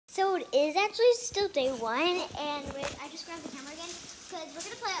is actually still day one, and I just grabbed the camera again because we're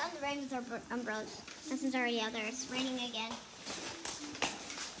gonna play out in the rain with our umbrellas. Since already out there, it's raining again.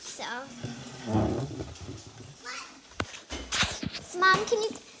 So, Mom, do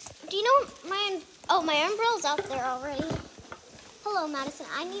you know my umbrella's out there already. Hello, Madison.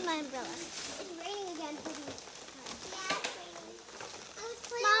 I need my umbrella. It's raining again. Yeah, it's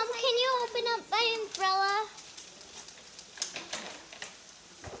raining. Mom, can you open up my umbrella?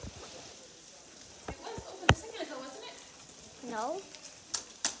 No.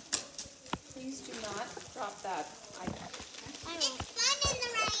 Please do not drop that iPad. It's fun in the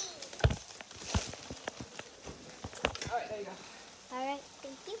rain. All right, there you go. All right,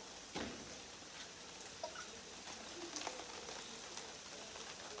 thank you.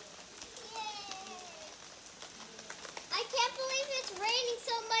 I can't believe it's raining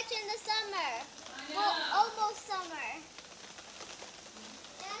so much in the summer. I know. Well, almost summer.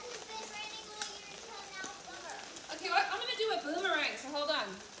 It hasn't been raining all year until now summer. Okay, well, I'm gonna do a boomerang, so hold on.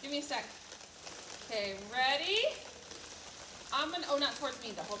 Give me a sec. Okay, ready? Oh, not towards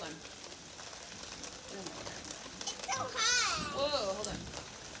me though, hold on. Boomerang. It's so hot. Whoa, hold on.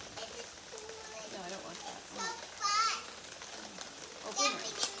 It's No, I don't want that. so hot. Oh,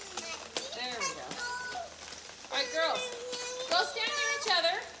 boomerang. There we go. All right, girls, go stand near each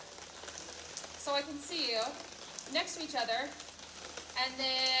other so I can see you, next to each other, and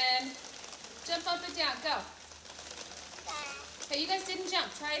then jump up and down, go. Okay, you guys didn't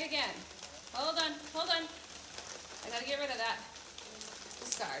jump, try it again. Hold on, hold on. I gotta get rid of that.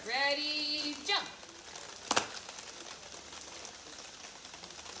 Discard, ready, jump.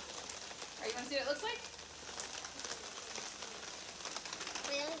 All right, you wanna see what it looks like?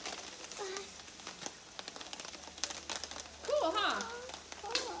 Really? Cool, huh?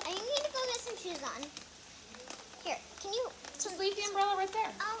 I need to go get some shoes on. Here, can you? Just leave the umbrella right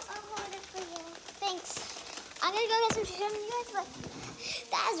there. I'll hold it for you. Thanks. I'm gonna go get some shoes on, you guys, but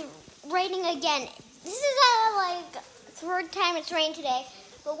that's raining again. This is like third time it's rained today,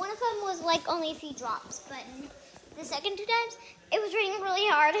 but one of them was like only a few drops. But the second two times, it was raining really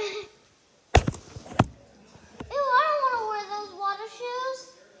hard. Ew, I don't want to wear those water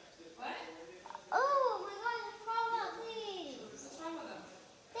shoes. What? Oh my God, what's wrong with these? What's wrong with them?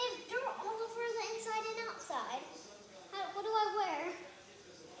 They have dirt all over the inside and outside. What do I wear?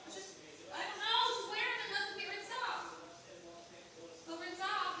 Just, I don't know, just wear them and let them get rinsed off. They'll rinse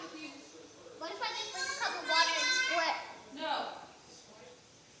off if you... What if I just bring a cup of water and split? No.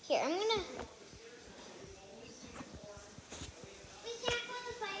 Here, I'm gonna... We can't go in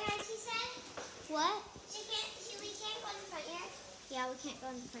the front yard, she said? What? We can't go in the front yard? Yeah, we can't go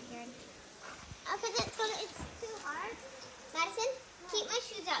in the front yard. Because it's too hard. Madison, keep my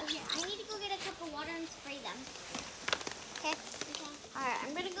shoes out here. I need to go get a cup of water and spray them. Okay? Okay. Alright,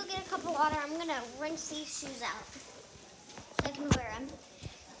 I'm gonna go get a cup of water. I'm gonna rinse these shoes out so I can wear them.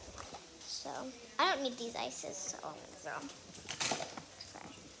 So, I don't need these ices, so I'm gonna throw them.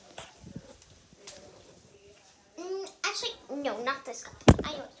 Actually, no, not this cup.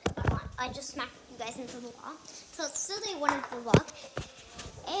 I know what cup I want. I just smacked you guys into the wall. So it's still day one of the vlog.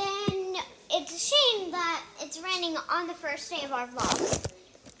 And it's a shame that it's raining on the first day of our vlog.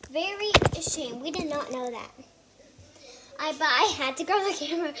 Very a shame. We did not know that. But I had to grab the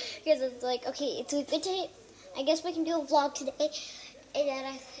camera because it's like, okay, it's a good day. I guess we can do a vlog today. And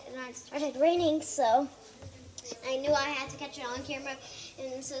then it started raining, so I knew I had to catch it on camera.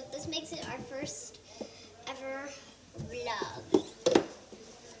 And so this makes it our first ever vlog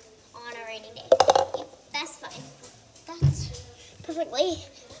on a rainy day. Yeah, that's fine. That's perfectly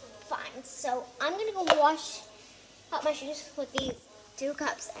fine. So I'm going to go wash out my shoes with these two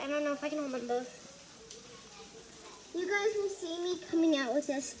cups. I don't know if I can hold them both. You guys will see me coming out with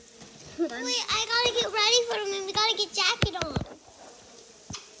this. Hold on. Wait, I gotta get ready for them and we gotta get jacket on.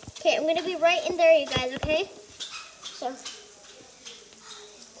 Okay, I'm gonna be right in there, you guys, okay? So.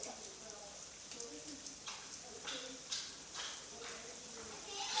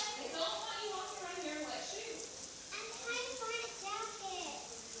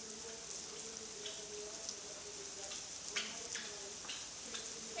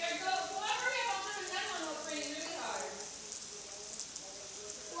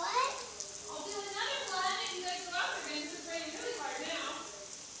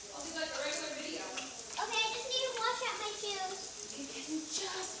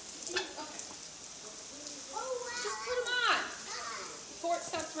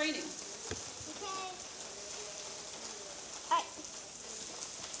 Stops raining. Okay. All right.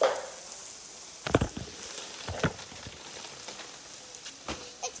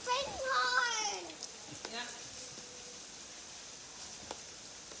 It's raining hard. Yeah.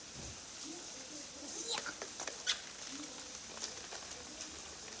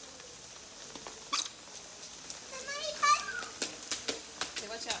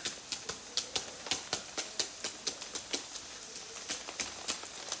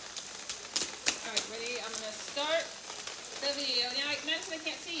 I'm going to start the video. Now, Madison, I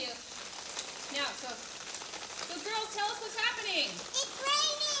can't see you. Now, so girls, tell us what's happening. It's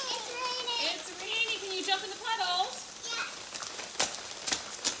raining. It's raining. It's raining. Can you jump in the puddles? Yeah.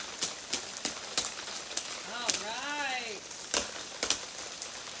 All right.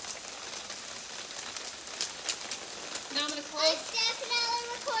 Now I'm going to close. I'm definitely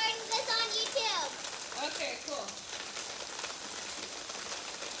recording this on YouTube. Okay, cool.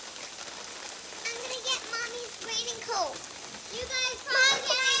 I'm going to get Mommy's raining coat. You guys probably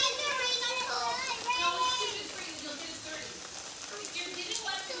get the raining coat. No, it's too good for you. You'll get it dirty. You're getting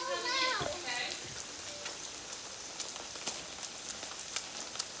wet and coming in, okay?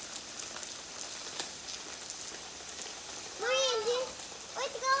 Randy,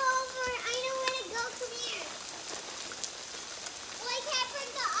 let's go over. I know where to go. Come here. Well, I can't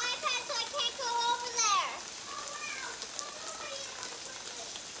bring the iPad, so I can't go over there.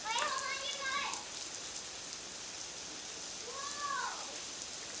 Wait, hold on, you guys. Whoa.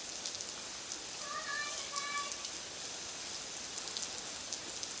 Hold on, you guys.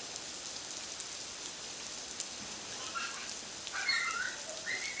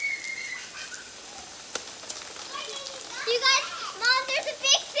 You guys, Mom, there's a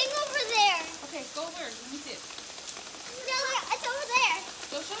big thing over there. Okay, go over. Let me see it. No, it's over there.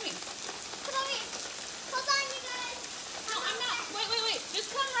 Go show me. Come over here. Hold on, you guys. No, I'm not. Wait.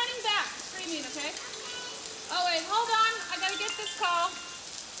 Just come running back, screaming, okay? Oh, wait, hold on. I gotta get this call.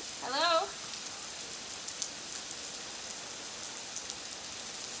 Hello?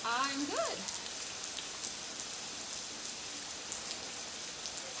 I'm good.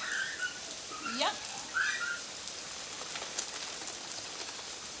 Yep.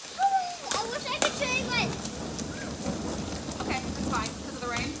 I wish I could show you guys. Okay, that's fine. Because of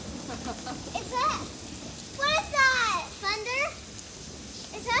the rain. Is that? What is that? Thunder?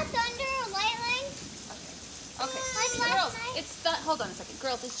 Is that thunder or lightning? Okay. Like Girls, last night? it's hold on a second.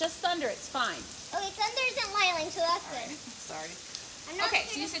 Girls, it's just thunder. It's fine. Okay, thunder isn't lightning, so that's good. Sorry. I'm not Okay,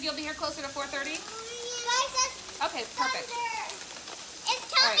 so sure you said you'll be here closer to 4:30? Guys, that's Okay, perfect. thunder.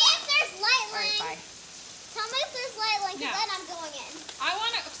 Tell All me right. if there's lightning. All right, bye. Tell me if there's lightning, because Now. then I'm going in.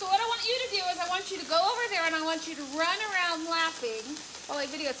 So what I want you to do is I want you to go over there and I want you to run around laughing while I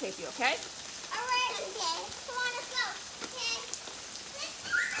videotape you, okay? All right. Okay. Come on, let's go. Okay.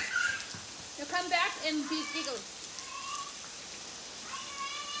 You'll come back and be giggly.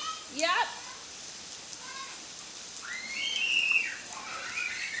 Yep.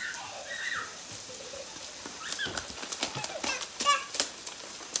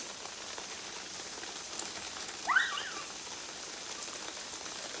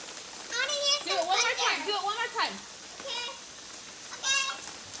 Do it one more time. Do it one more time. Okay. Okay.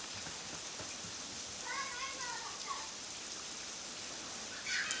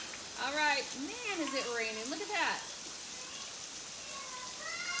 All right. Man, is it raining. Look at that.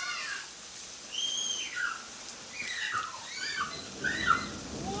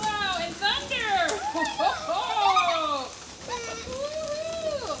 Wow, and thunder. Woo-hoo.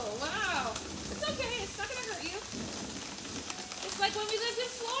 Wow. It's okay. It's not going to hurt you. It's like when we lived in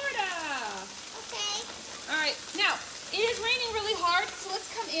Florida. Okay. All right. Now, it is raining really hard, so let's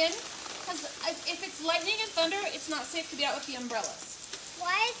come in. Because if it's lightning and thunder, it's not safe to be out with the umbrellas.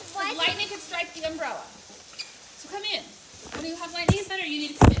 Why? Lightning can strike the umbrella. So come in. When you have lightning and thunder, you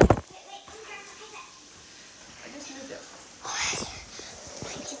need to come in. Wait, I'm grabbing my iPad. I just moved it.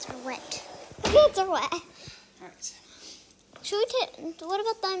 My kids are wet. My kids are wet. All right. Should we take, what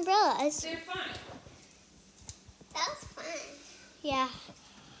about the umbrellas? They're fine. That was fun. Yeah.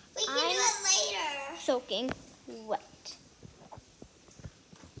 We can I'm do it later. Soaking wet.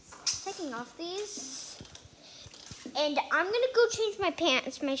 Taking off these. And I'm going to go change my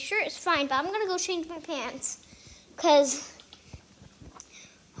pants. My shirt is fine, but I'm going to go change my pants. Because,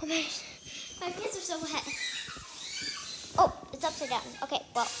 oh my pants are so wet. Oh, it's upside down. Okay,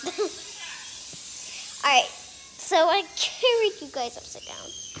 well. Alright, so I carried you guys upside down.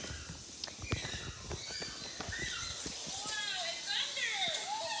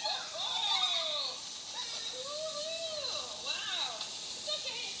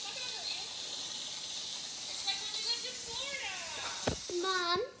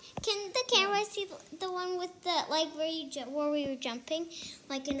 Mom, can the camera see the one with the, like, where we were jumping?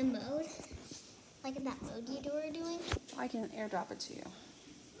 Like in a mode? Like in that mode you were doing? I can airdrop it to you.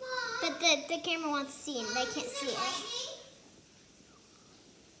 But the camera wants to see it and they can't see it.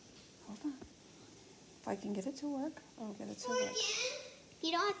 Hold on. If I can get it to work, I'll get it to work.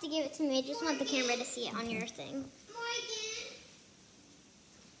 You don't have to give it to me. I just want the camera to see it on your thing.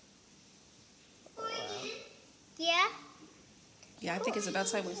 Yeah? Yeah, I think it's about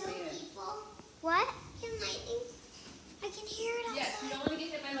time we stay in. What? Can lightning? I can hear it outside. Yes, you don't want to get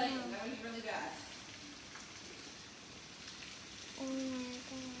hit by lightning. That would be really bad. Oh my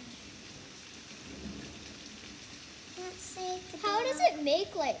god. Not safe. How does it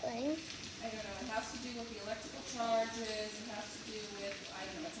make lightning? I don't know. It has to do with the electrical charges. It has to do with, I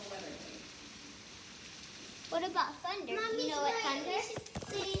don't know, it's a weather thing. What about thunder? Do you know what thunder?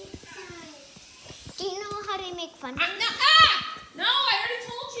 Do you know how they make thunder? No, I already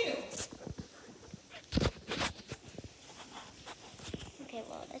told you. Okay,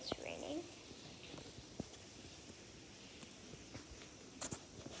 well, it's raining.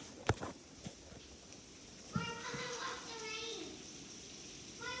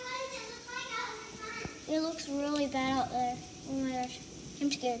 It looks really bad out there. Oh my gosh,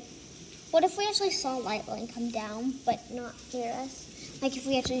 I'm scared. What if we actually saw lightning come down, but not hear us? Like if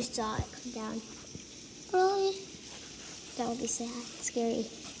we actually saw it come down. Really? That would be sad, scary.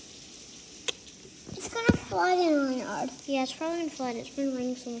 It's gonna flood in our yard. Yeah, it's probably gonna flood. It's been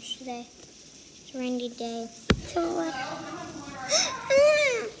raining so much today. It's a rainy day. So what?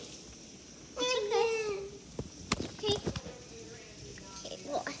 It's okay. Okay,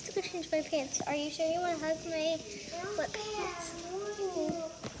 well, I have to go change my pants. Are you sure you want to hug my wet pants?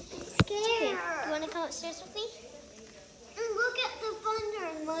 I'm scared. You want to come upstairs with me? And look at the thunder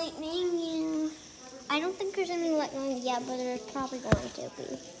and lightning. Yeah. I don't think there's any lightning yet, but there's probably going to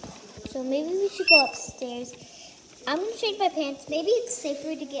be. So maybe we should go upstairs. I'm going to change my pants. Maybe it's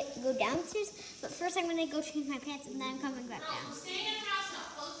safer to go downstairs, but first I'm going to go change my pants and then I'm coming back down. No, stay in the house now.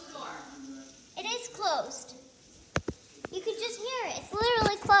 Close the door. It is closed. You could just hear it. It's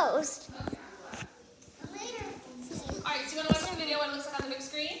literally closed. Okay. All right, so you want to watch the video what it looks like on the big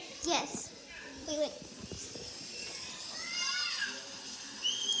screen? Yes. Wait.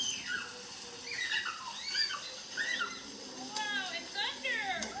 Wow, it's thunder.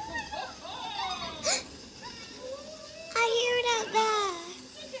 I hear it out there.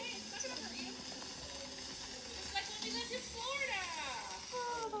 It's okay. It's not going to hurt you. It's like when we lived in Florida.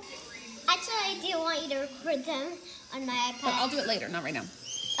 Actually, I do want you to record them on my iPad. But I'll do it later, not right now.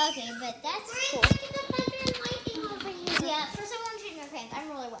 Okay, but that's cool. Yeah, first I want to change my pants. I'm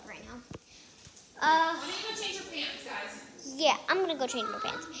really wet right now. Why don't you go change your pants, guys? Yeah, I'm gonna go change my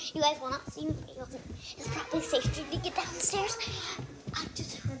pants. You guys will not see me. It's probably safer to get downstairs. I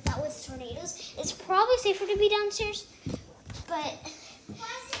just heard that with tornadoes. It's probably safer to be downstairs, but why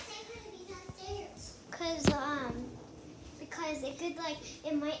is it safer to be downstairs? Because it could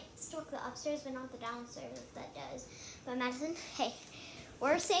it might stroke the upstairs, but not the downstairs. If that does, but Madison, hey,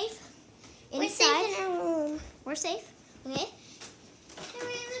 we're safe inside. We're safe in our room. We're safe, okay? The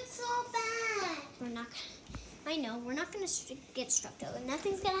rain looks so bad. We're not gonna. I know, we're not going to get struck though.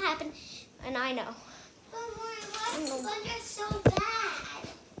 Nothing's going to happen, and I know. But why is thunder so bad?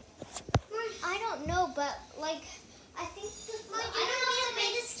 I don't know, but I think I don't know if I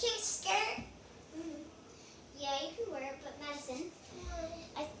this cute skirt. Yeah, you can wear it, but Madison,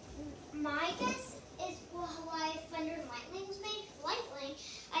 my guess is why thunder and lightning was made. Lightning,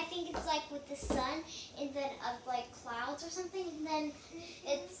 I think it's with the sun instead of clouds or something, and then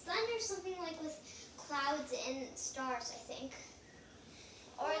it's thunder something with clouds and stars, I think.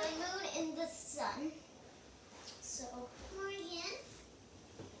 Or the moon and the sun. So, Morgan?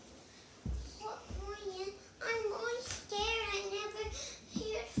 What, Morgan? I'm really scared. I never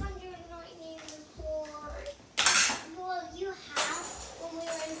heard thunder and lightning before. Well, you have when we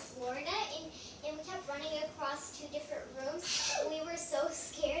were in Florida, and we kept running across 2 different rooms. We were so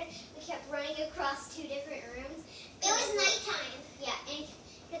scared. We kept running across 2 different rooms. It was nighttime. Yeah, and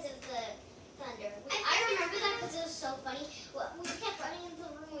because of the thunder. I remember that because it was so funny. We kept running into the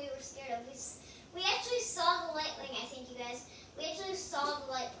room we were scared of. We actually saw the lightning, I think, you guys. We actually saw the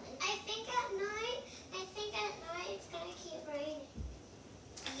lightning. I think at night it's going to keep raining.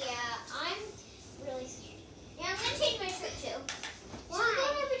 Yeah, I'm really scared. Yeah, I'm going to change my shirt too. Why? Should we go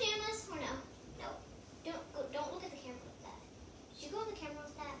in our pajamas or no? No. Don't look at the camera with that. Should you go on the camera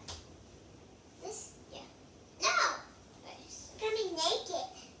with that? This? Yeah. No! Okay. I'm going to be naked.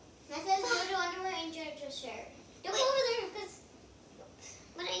 That says go to underwear and change your shirt. Don't go over there because.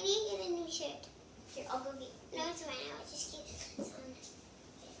 But I need to get a new shirt. Here, I'll go get. No, it's fine now. Just keep this on.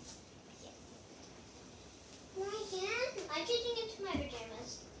 Okay. Morgan, I'm changing into my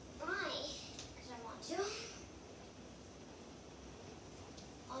pajamas. Why? Because I want to.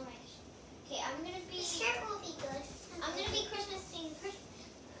 Alright. Okay, I'm gonna be. The shirt will be good. I'm gonna be Christmas themed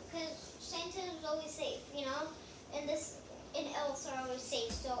because Santa is always safe, you know? And Elsa are always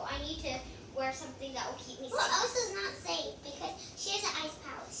safe, so I need to wear something that will keep me safe. Well, Elsa's not safe because she has an ice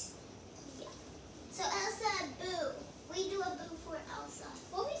palace. Yeah. So Elsa, boo. We do a boo for Elsa.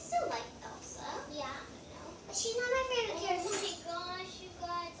 Well, we still like Elsa.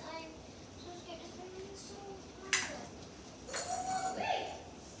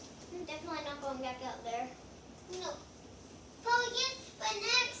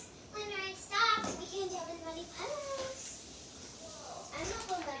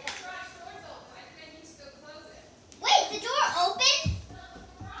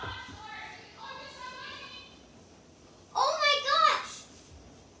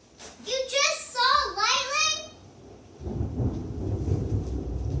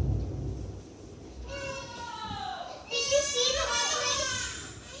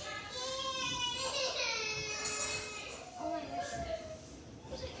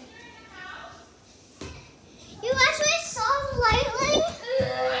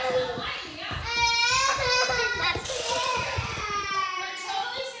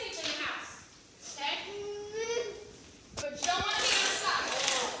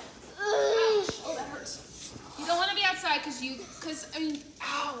 do you, because, I mean,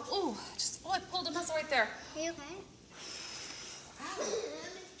 ow, oh, I pulled a muscle right there. Are you okay? Ow.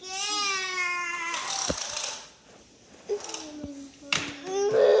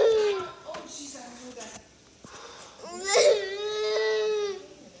 Oh, jeez, that was really bad.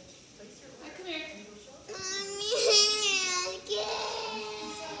 Hi, come here.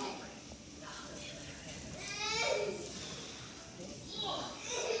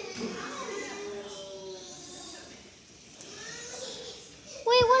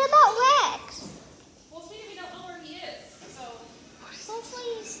 Wait, what about Rex? Well, sweetie, we don't know where he is, so. Hopefully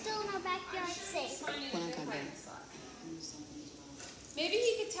he's still in our backyard safe. Maybe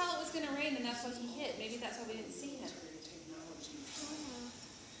he could tell it was going to rain and that's why he hid. Maybe that's why we didn't see him.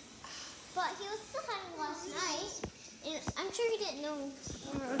 But he was still hiding last night. And I'm sure he didn't know.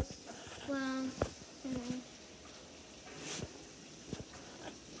 Well,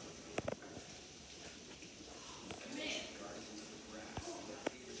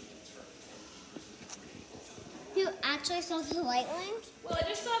 You actually saw the lightning? Well, I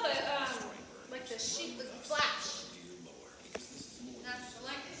just saw the, like the sheet, the flash. That's the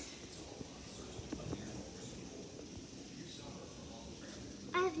lightning.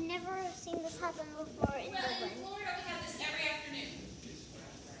 I've never seen this happen before in Well, in Dublin. Florida, we have this every afternoon.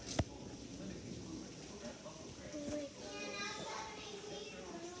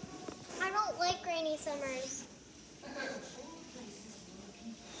 I don't like rainy summers.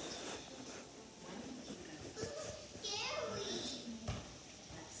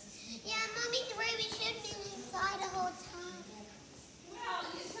 Yeah, Mommy's right. We should have been inside the whole time. Well,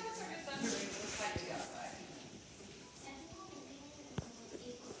 it's kind of sort of thunder rain, it's like to go outside.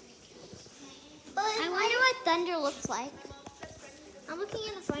 I wonder what thunder looks like. I'm looking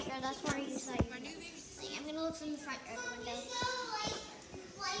in the front yard. That's where you saw your window. I'm going to look in the front yard window.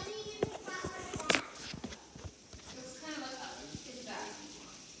 It's kind of like up. It's back.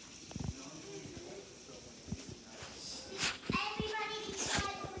 Everybody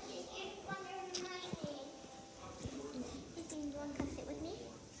decide what is in thunder and lightning. Do you want to come sit with me?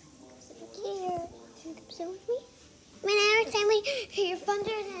 Sit here. Can you come sit with me? When every time we hear thunder,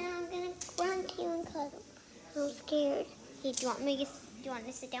 then I'm going to run to you and cuddle. I'm scared. Hey, do you want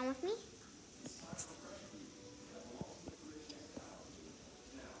to sit down with me?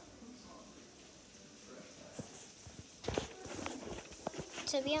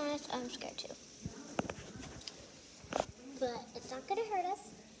 To be honest, I'm scared too. But it's not going to hurt us.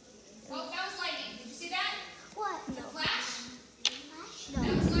 Oh, that was lightning. Did you see that? What? The flash? No.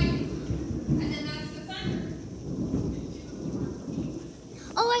 That was lightning. And then that's the thunder.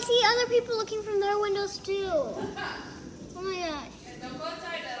 Oh, I see other people looking from their windows too. Oh my gosh. And don't go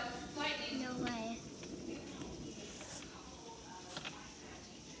outside though. Lightning. No way.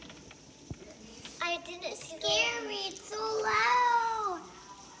 I didn't scare me. It's so loud.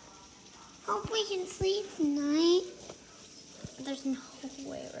 Hope we can sleep tonight. There's no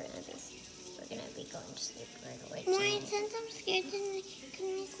way we're gonna be going to sleep right away. Mom, since I'm scared tonight, can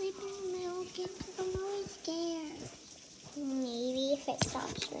we sleep in the middle again? Because I'm always scared. Maybe if it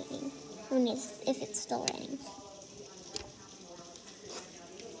stops raining. If it's still raining.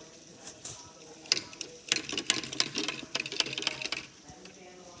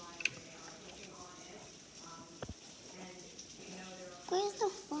 Where's the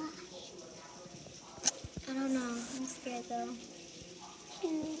flash? I don't know. I'm scared though.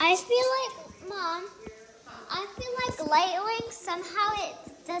 I feel like, Mom, I feel like lightning, somehow it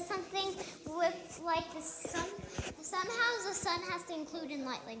does something with like the sun. Somehow the sun has to include in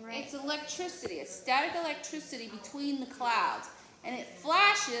lightning, right? It's electricity. It's static electricity between the clouds. And it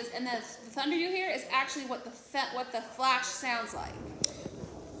flashes, and the thunder you hear is actually what the flash sounds like.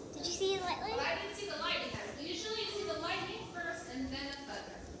 Did you see the lightning? Well, I didn't see the lightning. Usually you see the lightning first and then the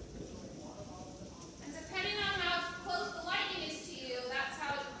thunder. And depending on how close the lightning is to you, that's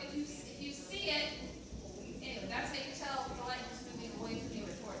how, if you see it, anyway, that's how you tell if the lightning's moving away from you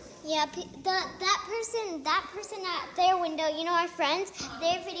or towards you. Yeah, that person at their window, you know, our friends,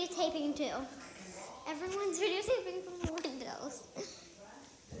 they're videotaping too. Everyone's videotaping from the windows.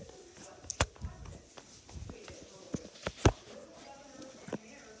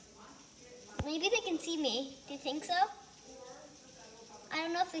 Maybe they can see me. Do you think so? I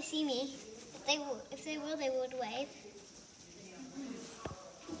don't know if they see me. If they will, they would wave.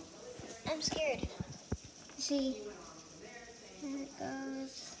 I'm scared. See, there it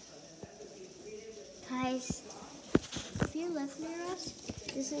goes. Guys, if you live near us,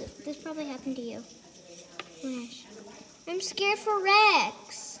 this probably happened to you. Gosh. I'm scared for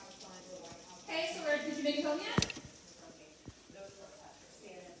Rex. Hey, so did you make it home yet?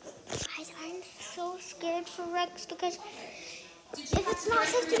 Guys, I'm so scared for Rex because if it's not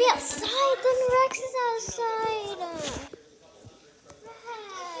supposed to be outside, then Rex is outside.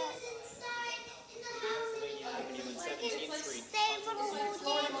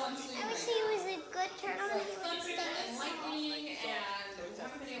 I wish he was a good turtle. Thunder and lightning, and we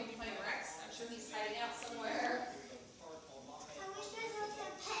haven't been able to find Rex. I'm sure he's hiding out somewhere. I wish there was a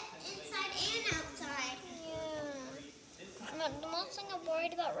pet inside and outside. Yeah. The most thing I'm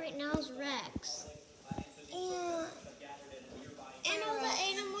worried about right now is Rex. Yeah. And all the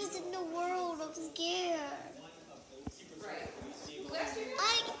animals in the world, I'm scared. Right. Who asked you?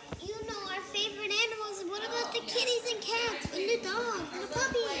 Like, you know, our favorite animals. What about the kitties and cats and the dogs and the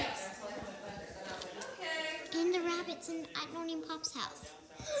puppies? And the rabbits at Noni and Pop's house.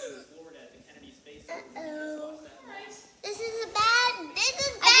 Uh-oh. This is bad. This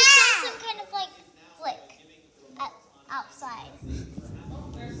is bad. I just saw some kind of like flick outside.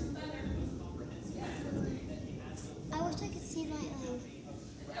 Oh, there's some thunder. I wish I could see lightning.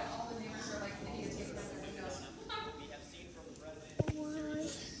 Yeah, all the neighbors are like videotaping out their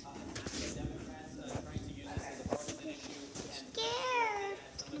windows. Scared.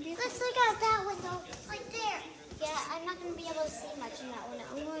 Let's look out that window. Right there. Yeah, I'm not going to be able to see much in that window.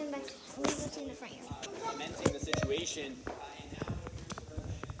 I'm going back. I'm going to go see in the front here. Lamenting the situation.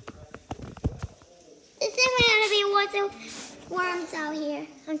 This is going to be water worms out here.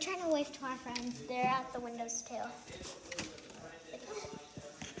 I'm trying to wave to our friends. They're out the windows too.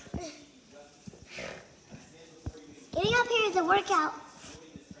 Getting up here is a workout.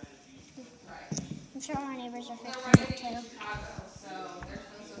 I'm sure our neighbors are fixing it too.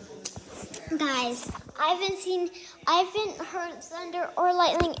 Guys, I haven't heard thunder or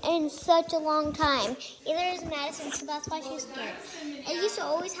lightning in such a long time. Either is Madison, so that's why she's scared. It used to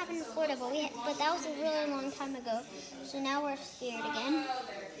always happen in Florida, but that was a really long time ago. So now we're scared again.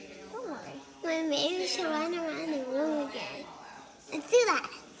 Don't worry. Well, maybe we should run around the room again. Let's do that.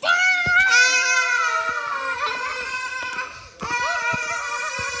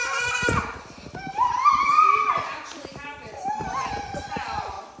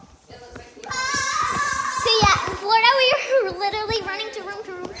 Literally running to room,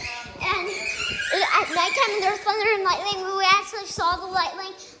 and at nighttime there was thunder and lightning. We actually saw the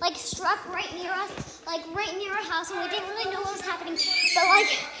lightning like struck right near us, like right near our house, and we didn't really know what was happening. But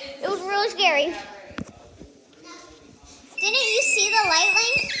like it was really scary. Didn't you see the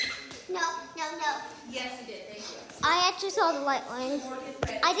lightning? No. Yes, you did. Thank you. I actually saw the lightning.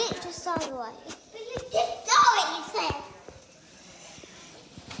 I didn't just saw the lightning. But you just saw it, you said.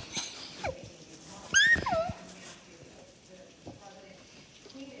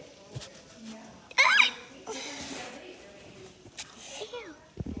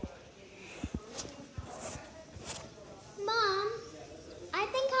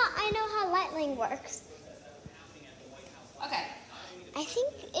 Works. Okay. I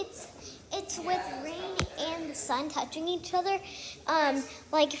think it's with rain and the sun touching each other.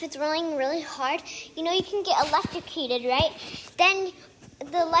 Like if it's raining really hard, you know you can get electrocuted, right? Then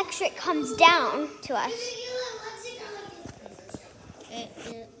the electric comes down to us.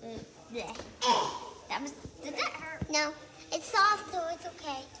 Did that hurt? No, it's soft, so it's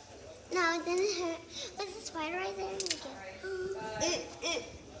okay. No, it didn't hurt. There's a spider right there.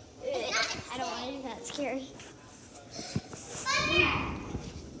 I don't want to do that. It's scary.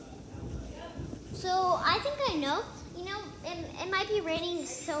 So I think I know. You know, it might be raining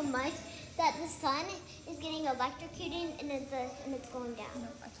so much that the sun is getting electrocuted and it's going down. No,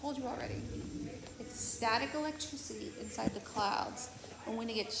 I told you already. It's static electricity inside the clouds. And when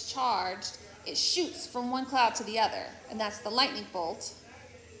it gets charged, it shoots from one cloud to the other. And that's the lightning bolt.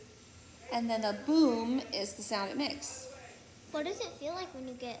 And then the boom is the sound it makes. What does it feel like when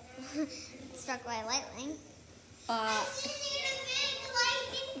you get struck by lightning?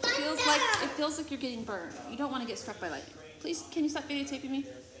 It feels like you're getting burned. You don't want to get struck by lightning. Please, can you stop videotaping me?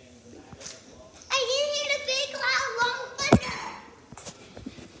 I didn't hear the big loud long thunder.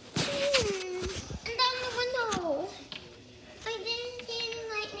 And down the window. I didn't see any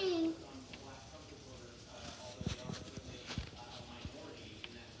lightning.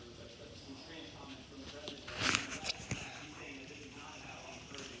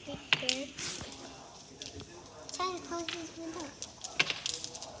 Try to close this window.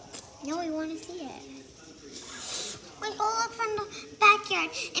 No, we want to see it. Let's go look from the backyard,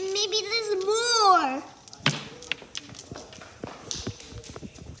 and maybe there's more.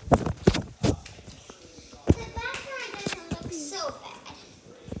 The backyard doesn't look so bad.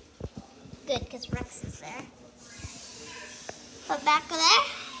 Good, because Rex is there. But back of there?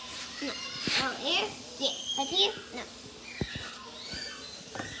 No. Out here? Yeah. Right here? No.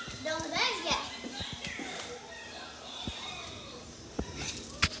 Down the bag?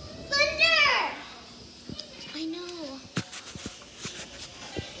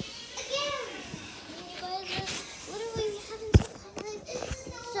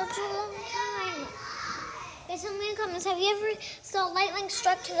 such a long time. Guys, I'm gonna comment. Have you ever saw lightning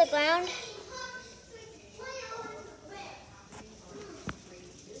struck to the ground?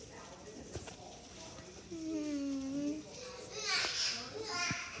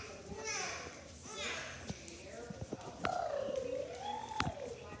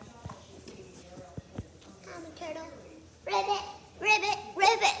 I'm a turtle. Ribbit, ribbit,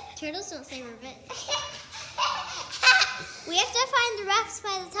 ribbit. Turtles don't say ribbit. We have to find the rocks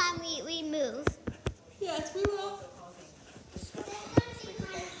by the time we move. Yes, we will.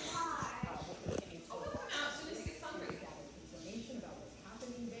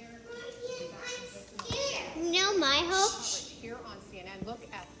 No, my hope. Here on CNN, look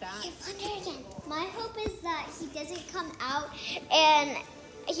at that. My hope is that he doesn't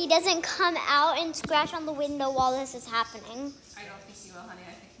come out and scratch on the window while this is happening. I don't think he will, honey.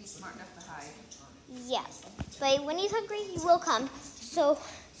 I think he's smart enough to hide. Yeah, but when he's hungry, he will come. So,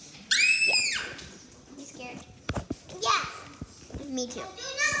 yeah. You scared? Yeah. Me too.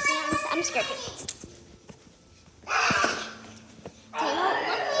 Yeah, I'm scared too. Okay,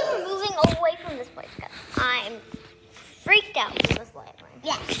 luckily we're moving away from this place because I'm freaked out from this lightning.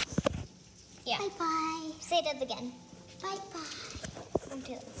 Yeah. Yeah. Bye-bye. Say that again. Bye-bye. I'm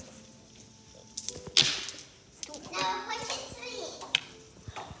too. Now push it to me.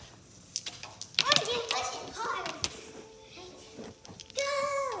 Oh, you push it hard. Go.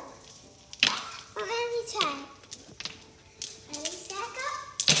 Well, let me try. Ready, stack up?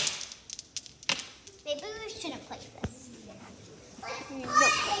 Maybe we shouldn't play this. No.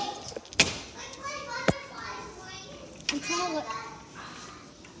 I'm trying to look.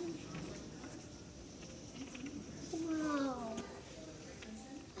 Wow.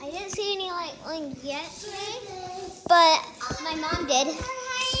 I didn't see any lightning yet today, but my mom did.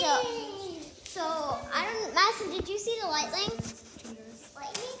 So I don't. Madison, did you see the lightning?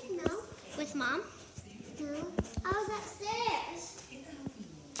 Lightning? No. With mom? No. I was upstairs.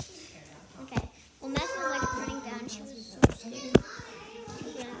 Okay. Well, Madison was like running down. She was so scared.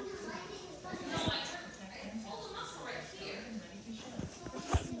 Yeah.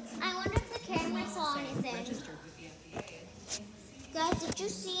 I wonder if the camera saw anything. Guys, did you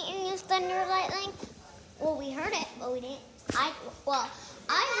see any thunder lightning? Well, we heard it, but we didn't. I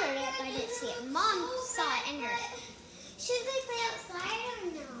heard it, but I didn't see it. Mom saw it and heard it. Should we play outside or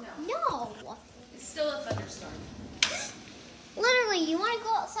no? No. It's still a thunderstorm. Literally, you want to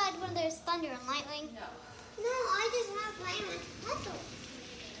go outside when there's thunder and lightning? No. No, I just want to play with puzzles.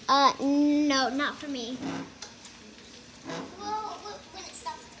 No, not for me. Well, when it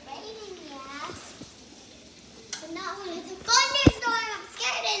stops raining, yeah. But not when it's a thunderstorm. I'm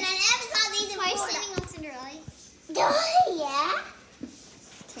scared and I never saw these in Florida. Are you standing on Cinderella? Yeah.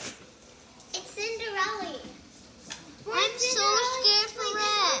 It's Cinderella. I'm so scared for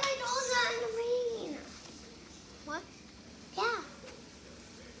Rex. My dolls are in the rain. What? Yeah.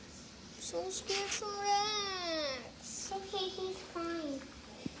 So scared for Rex. Okay, he's fine.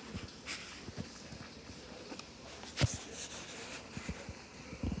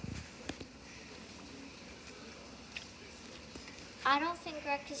 I don't think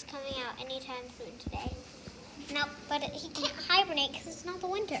Rex is coming out anytime soon today. No, but he can't hibernate because it's not the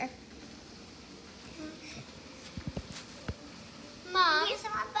winter. Mom. Here's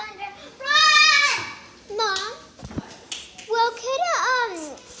some thunder. Run! Mom. Well, could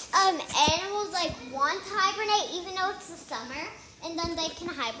animals like want to hibernate even though it's the summer, and then they can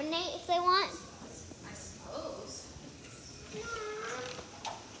hibernate if they want? I suppose.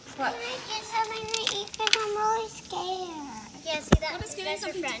 What? Can I get something to eat because I'm really scared? Yeah, see that? What is getting That's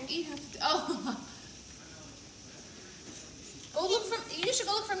your something friend. to eat have to do? Oh. Go look from. You should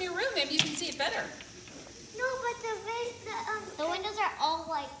go look from your room. Maybe you can see it better. No, but the windows are all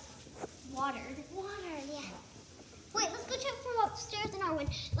like watered. Watered, yeah. Wait, let's go check from upstairs in our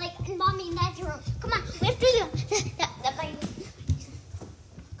window, like in Mommy and Dad's room. Come on, we have to do that.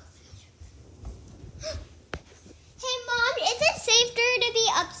 Hey, Mom, is it safer to be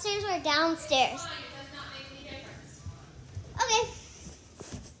upstairs or downstairs? Fine, it does not make any difference. Okay.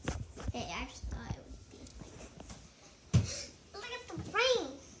 Hey, I just thought it would be like. Look at the rain.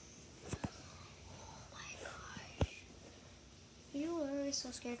 Oh my gosh. You're literally so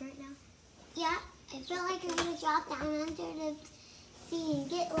scared right now. Yeah, I feel like I'm gonna drop down under the sea and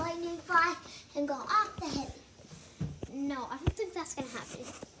get lightning fly and go off the hill. No, I don't think that's gonna happen.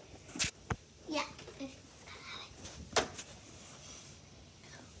 Yeah, I think it's gonna happen.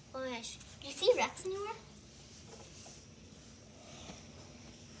 Oh my gosh, do you see Rex anywhere?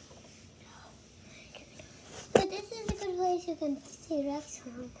 But this is a good place you can see Rex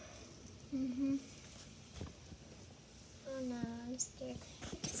from. Oh no, I'm scared.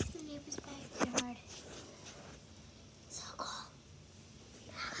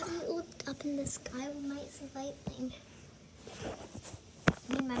 the sky, we might see lightning.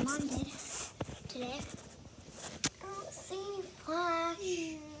 I mean, my mom did today. I don't see any flash.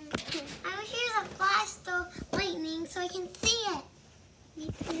 I wish there was a flash, though, lightning, so I can see it. Me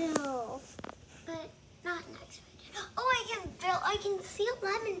too. But not next week. Oh, I can see a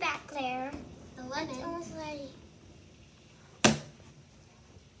lemon back there. The lemon? It's almost ready.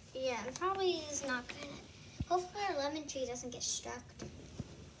 Yeah, it probably is not gonna. Hopefully our lemon tree doesn't get struck.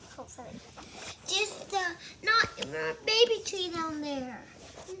 Hopefully. Just not a baby tree down there.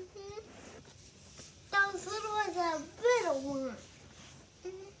 That was little as a little one.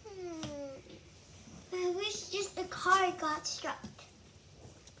 I wish just the car got struck.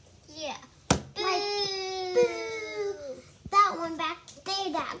 Yeah. Like, boo. That one back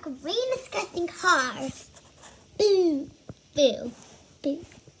there, that green disgusting car. Boo, boo, boo,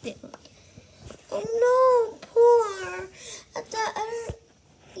 boo. Oh no, poor. At the other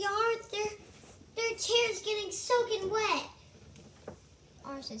yard, their chair's getting soaking wet.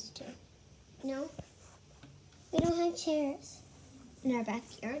 Ours is too. No? We don't have chairs. In our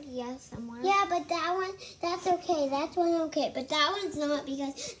backyard, yes, somewhere. Yeah, but that one, that's okay. That's one okay. But that one's not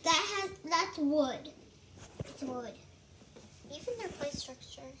because that's wood. It's wood. Even their play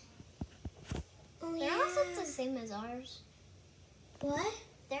structure. Oh, their house looks the same as ours. What?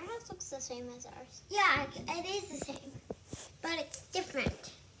 Their house looks the same as ours. Yeah, it is the same. But it's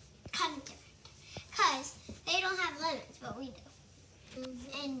different. Kind of different. Because they don't have lemons, but we do.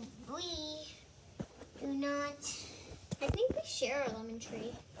 And we do not. I think we share a lemon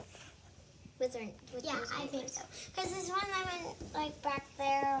tree with our. Yeah, I think so. Because there's one lemon like back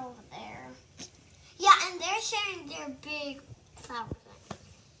there, over there. Yeah, and they're sharing their big flowers.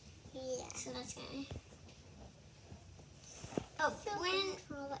 Yeah. So that's gonna. Oh,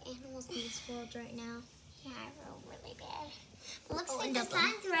 for all the animals in this world right now. Yeah, I feel really bad. It looks like the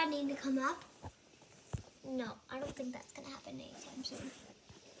sun's ready to come up. No, I don't think that's gonna happen anytime soon.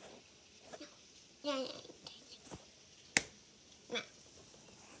 Yeah.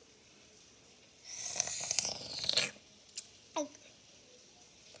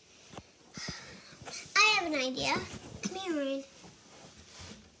 I have an idea. Come here, Ryan.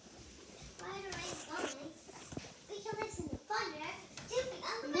 Why the rain's coming? We can listen to thunder jumping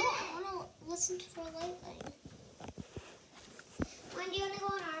on the bed. I want to listen for lightning. When do you want to go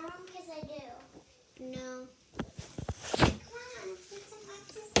in our room? Because I do. No. Come on, let's get some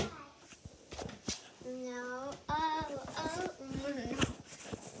exercise. No.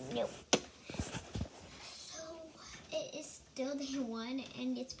 No. So, it is still day one,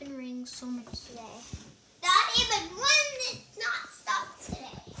 and it's been raining so much today. Not even one that's not stopped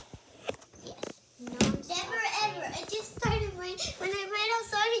today. Yes. Never ever. It just started raining. When I ran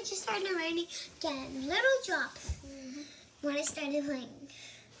outside, it just started raining again. Little drops. When I started playing.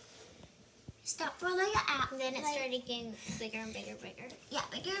 Stop for like an hour. And then it started getting bigger and bigger and bigger. Yeah,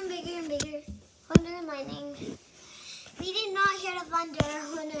 bigger and bigger and bigger. Thunder and lightning. We did not hear the thunder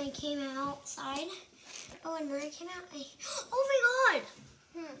when I came outside. But when Maria came out, oh my God!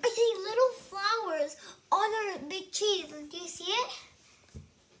 I see little flowers on our big trees. Do you see it?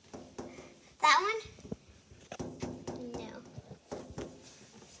 That one? No.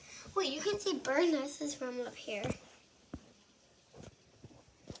 Wait, you can see bird nests from up here.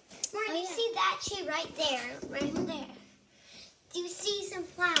 Martin, you see that tree right there, right in there. Do you see some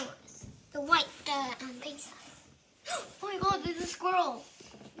flowers? The white, big stuff. Oh my God, there's a squirrel.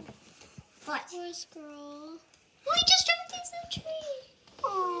 What? Poor squirrel. Oh, he just jumped into the tree.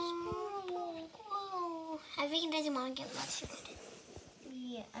 Oh. I think he doesn't want to get left.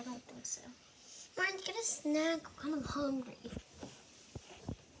 Yeah, I don't think so. Martin, get a snack. I'm kind of hungry.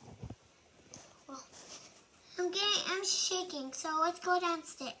 Well, I'm shaking, so let's go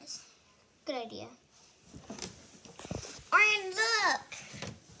downstairs. Good idea. Martin, look.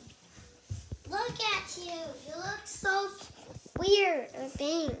 Look at you. You look so weird with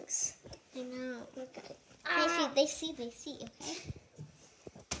bangs. I know. Look at it. They see, okay?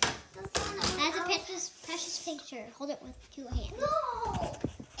 That's a precious picture. Hold it with 2 hands. No!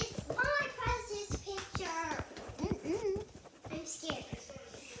 It's my precious picture. I'm scared.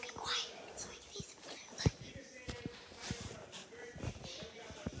 Be quiet so I can see some.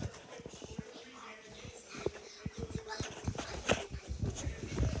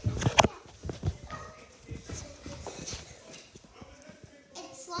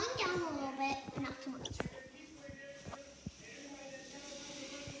 It's slowing down a little bit, but not too much.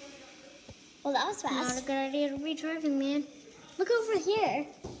 Well, that was fast. Not a good idea to be driving, man. Look over here.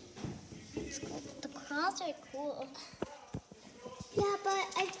 The clouds are cool. Yeah, but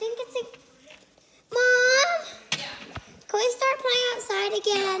I think it's a... Mom! Yeah. Can we start playing outside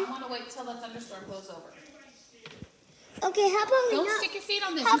again? I want to wait till until the thunderstorm blows over. Okay, how about we Don't not? stick your feet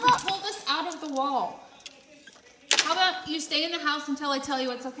on this. How You can about- pull this out of the wall. How about you stay in the house until I tell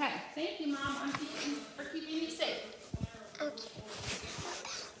you it's okay? Thank you, Mom, for keeping me safe. Okay.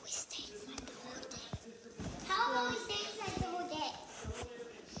 We stay inside the whole day. How about we stay inside the whole day?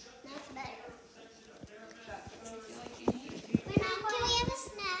 That's better. Wait, Mom, can we have a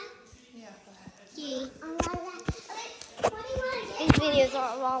snack? Yeah, go ahead. Yeah. These videos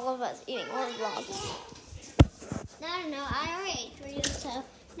are of all of us eating more vlogs. No, I already ate Doritos, so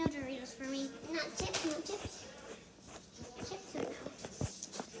no Doritos for me. Not chips, no chips. Chips or no?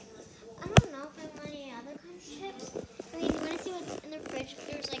 I don't know if I want any other kind of chips. I mean, you want to see what's in the fridge?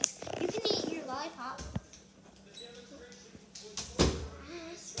 There's like, you can eat your lollipop.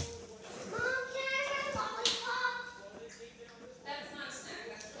 Mom, can I have a lollipop? That's not a snack,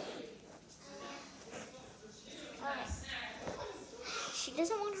 that's Alright. She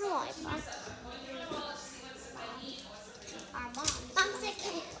doesn't want her lollipop. Our mom. I'm sick.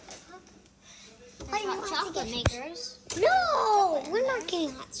 Hot chocolate makers. No, we're not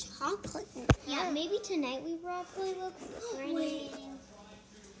getting hot chocolate. Yeah, maybe tonight we probably look.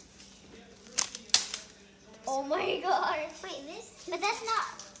 Oh my god! Wait, this? But that's not.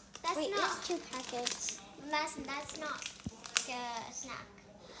 That's not. There's 2 packets. That's not like a snack.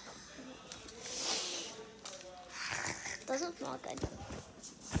 Doesn't smell good.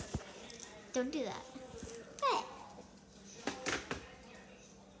 Don't do that. What?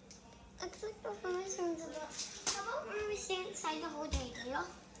 Looks like the thunderstorm's about. How about when we stay inside the whole day, Dale?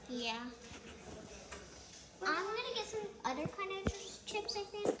 Yeah. I'm gonna get some other kind of chips, I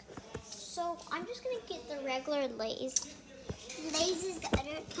think. So I'm just gonna get the regular Lay's. Lay's is the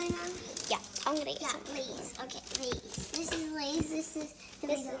other kind of? Yeah, I'm gonna get some Lay's. Okay, Lay's. This is Lay's. This is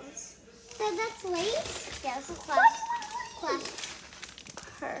Doritos. So that's Lay's? Yeah, this is class.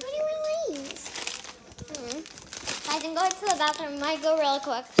 Her. What do you want Lay's? I can go to the bathroom. Might go real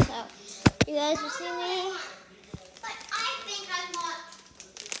quick, so you guys will see me. But I think I want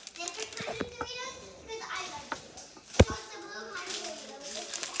different kind of Doritos because I like it. What's the blue kind of Doritos?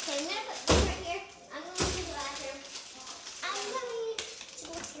 Okay, I'm gonna put this right here. I'm going to the bathroom. I'm going to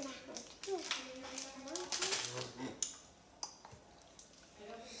go to the bathroom.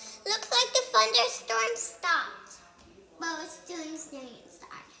 Looks like the thunderstorm stopped. But it's still staying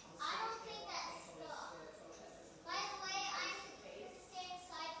inside. I don't think that stopped. By the way, I'm going to stay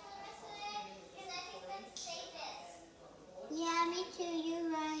inside for the rest of the day because I think that's safest. Yeah, me too.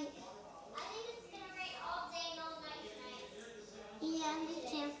 You're right. I think it's going to rain all day and all night tonight. Yeah, me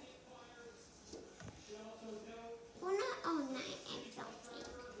too. Well, not all night, I don't think.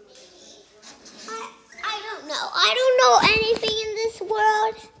 I don't know. I don't know anything in this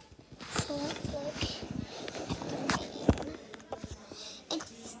world. So let's look.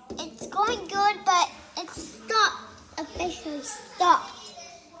 It's going good, but it's stopped. Officially stopped.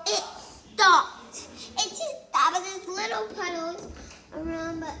 It stopped. It just stopped. But there's little puddles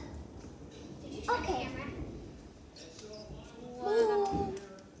around, but okay. Ooh,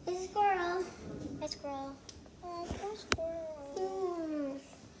 it's a squirrel. A squirrel. Oh, poor squirrel.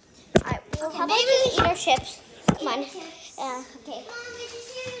 Alright, well, how about we eat our chips? Come on. Yeah, okay. Mom, did you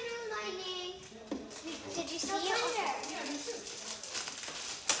see the new lightning? Did you see it? Okay, let's eat.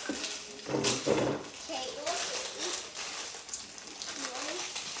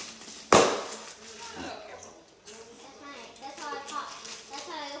 That's how I pop. That's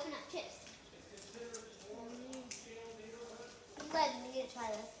how I open up chips. I'm glad you get to try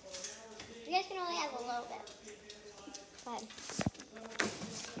this. You guys can only have a little bit. Fine.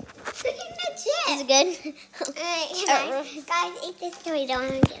 Look at the chip. Is it good? Alright, guys, eat this Dorito. I'm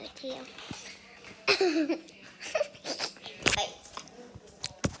going to give it to you. Right.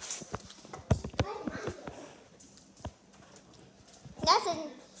 That's it.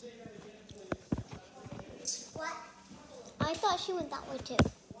 What? I thought she went that way too.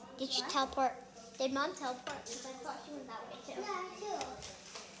 Did she teleport? Did Mom teleport? Because I thought she went that way too. Yeah, too.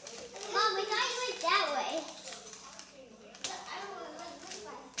 Mom, we thought you went that way. But I don't know what this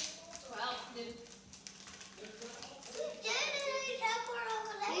way. Well, did You teleport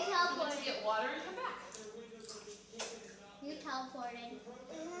over there. You you teleported. get water and come back? You teleported. You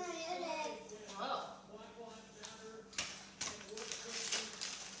did. Oh.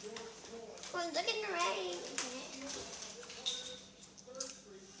 Well, look at the rain.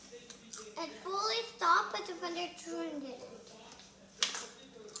 It fully stopped, but the thunderstorm didn't.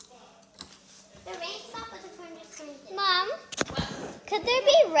 The rain stopped, but the thunderstorm didn't. Mom, could there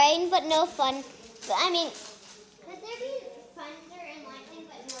be rain but no fun? I mean, could there be thunder and lightning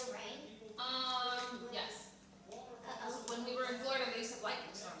but no rain? Yes. When we were in Florida, they used to have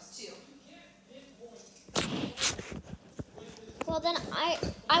lightning storms too.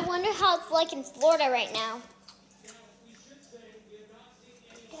 wonder how it's like in Florida right now.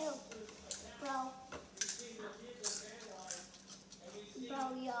 Ew. Bro,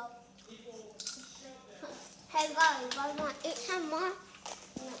 yo. Hey guys, you guys want to eat some more? No,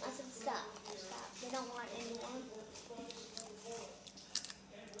 I said stop. Stop. They don't want any more.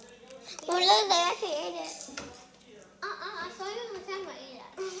 Well, look, they actually ate it. I saw you on the camera eat it.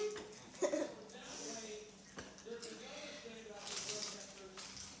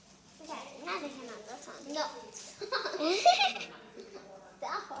 Okay, now they can have this one. No.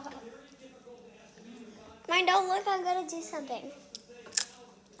 Stop. Mine, don't look, I'm gonna do something.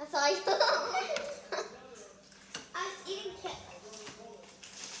 I saw you. I was eating chips.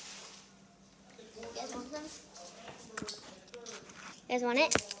 You guys want some? You guys want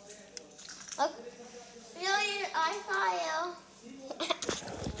it? Look. Really, I saw you.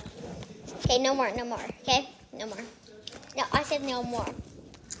 Okay, no more, okay? No more. No, I said no more.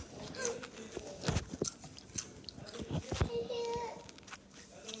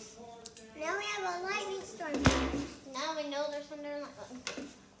 Now we have a lightning storm. Now we know there's thunder and lightning.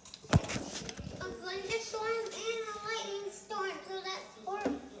 A thunderstorm and a lightning storm, so that's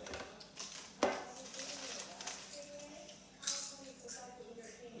horrible.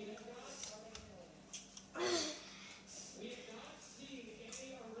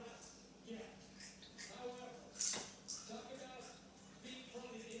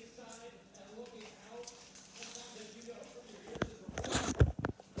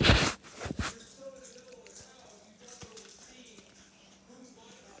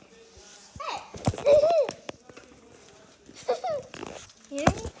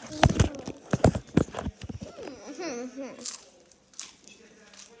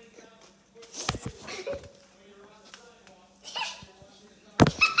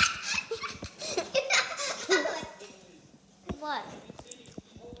 What?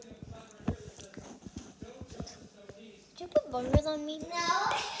 Did you put butters on me? No.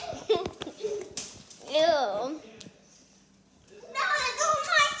 Ew. No, those are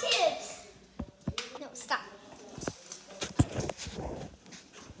my chips. No, stop.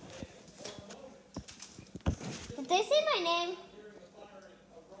 Did they say my name?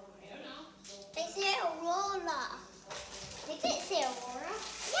 They said Aurora. They didn't say Aurora.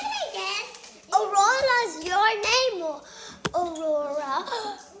 Yeah, they did. Aurora's your name, Aurora.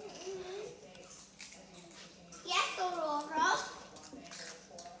 Yes, Aurora.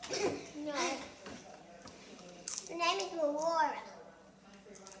 No. Your name is Aurora.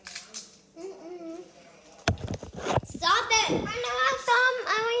 Stop it.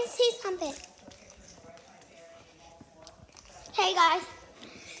 I want to see something. Hey guys,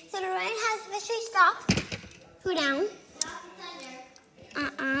 so the rain has officially stopped. Go down.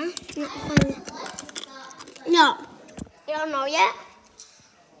 Not thunder. No. You don't know yet?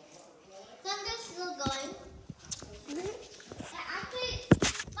 Thunder's still going. Actually,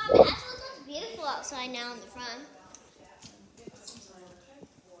 Mom, it actually looks beautiful outside now in the front.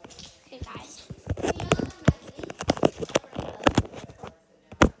 Okay, guys.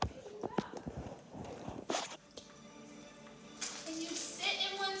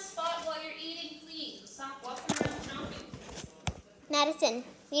 Madison,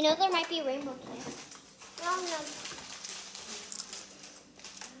 you know there might be a rainbow today. No.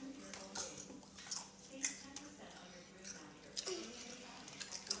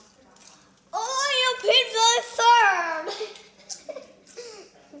 Oh, your pizza is served!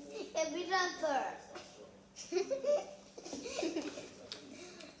 Your pizza is served.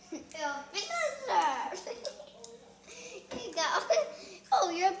 Your pizza is served. There you go. Oh,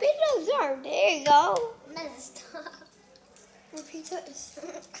 your pizza is served. There you go. Let's stop. Your pizza is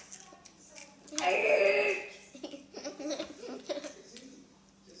served.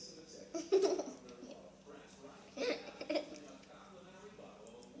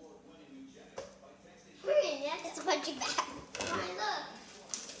 It's a punching bag. Come on, look.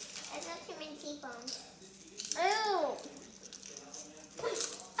 It's got too many T-bones. Ew.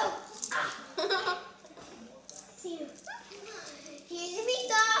 Oh. Ah. See you. Here's the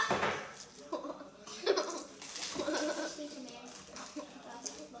pizza.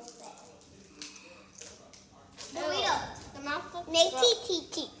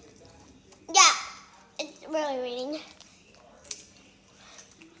 T. Yeah, it's really raining.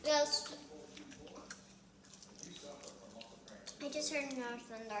 Yes. I just heard another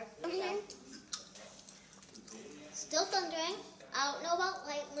thunder. Okay. Still thundering. I don't know about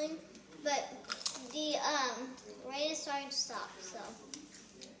lightning, but the rain is starting to stop. So.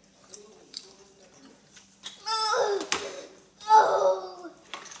 Oh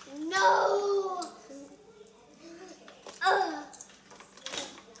no!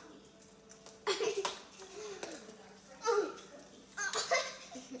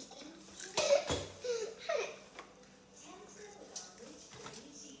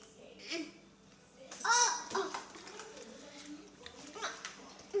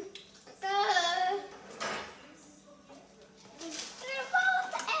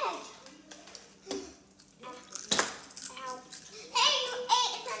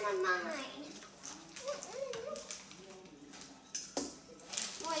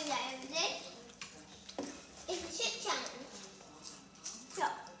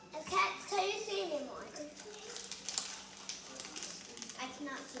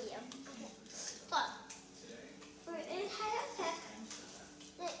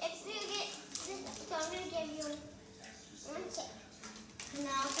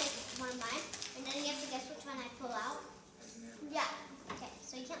 one I pull out? Yeah. Okay,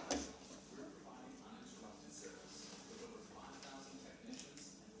 so you can't look.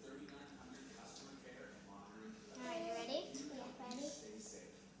 Alright, you ready? Yeah, ready.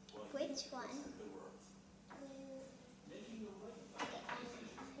 Which one?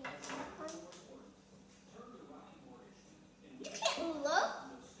 You can't look.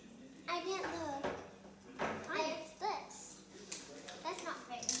 I can't look. It's this. That's not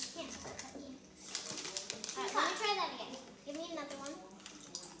fair. You can't look at me. Alright, let me try that again. Give me another one.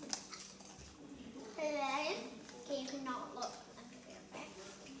 Okay, you cannot look. Okay.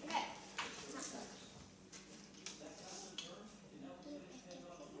 Okay. Not look.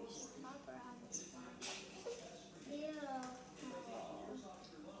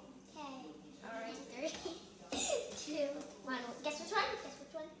 Okay. Alright, 3, 2, 1. Guess which one? Guess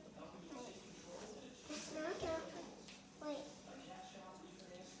which one? Wait.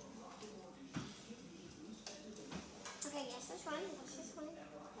 Okay, guess which one? Guess this one.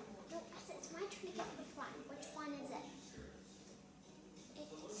 No, it's my turn to get which one. Which one is it?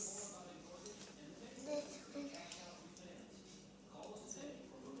 It's this one.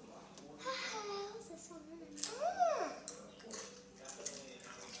 What's this one?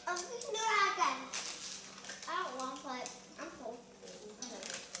 Oh, we can do that again. I don't want to play. I'm full.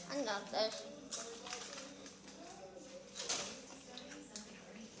 I got this.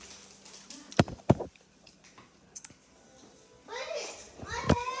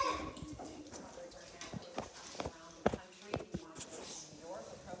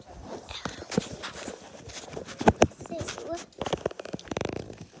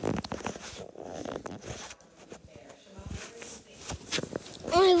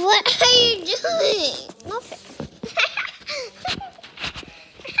 What are you doing? Nothing.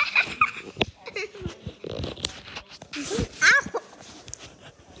 Ow!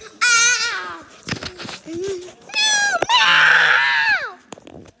 Ow! No!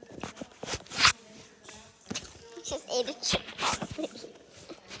 I just ate a chip.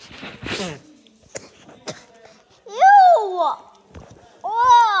 Ew!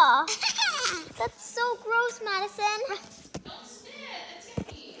 Oh! That's so gross, Madison.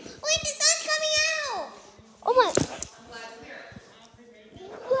 Wait, the sun's coming out! Oh my!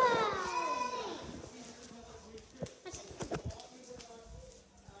 Wow!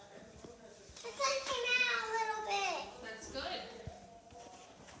 The sun came out a little bit. That's good.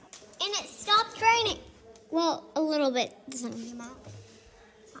 And it stopped raining. Well, a little bit. The sun came out.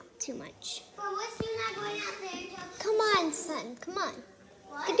 Not too much. Well, what's you not going out there until... Come on, son. Come on.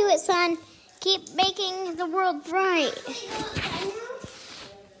 What? You can do it, son. Keep making the world bright.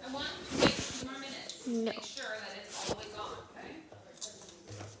 I want you to wait 2 more minutes. No. Make sure that it's all the way gone, okay?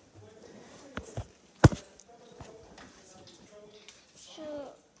 So,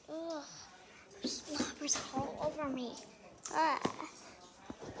 ugh. There's floppers all over me. Ah.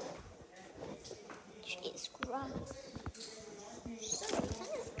 Jeez, gross. So, the sun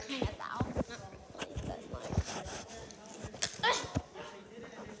is kind of out. Not really that much.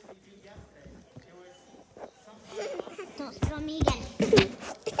 Don't spit on me again.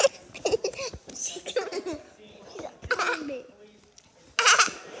 She's on me.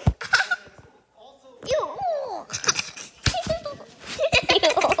 Ew.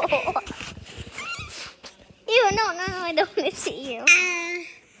 Ew, no, I don't want to see you.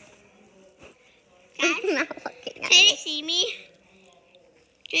 I'm not looking at Can you see me?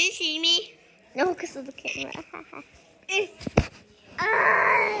 Can you see me? No, because of the camera. You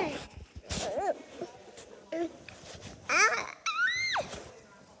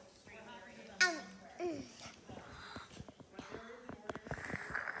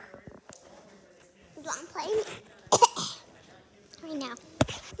want to play? Right now.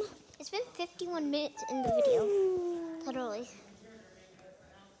 It's been 51 minutes in the video. Literally.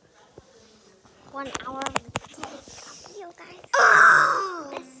 1 hour of video, guys.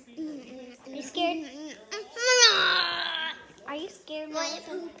 Oh! Are you scared? Are you scared? More Mom?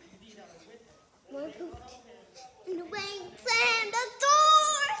 poop. More poop. And the rain slammed the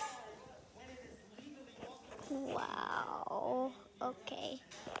doors. Wow. Okay.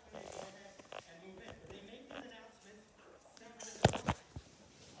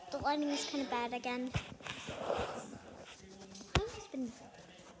 The lighting is kind of bad again. It's been,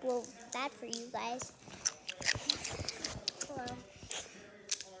 well, bad for you guys. Hello.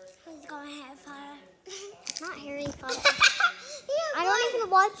 Who's going to Harry Potter? Not Harry Potter. I don't even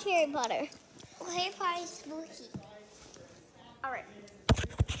watch Harry Potter. Harry Potter is spooky. Alright.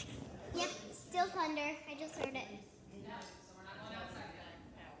 Yeah, still thunder. I just heard it.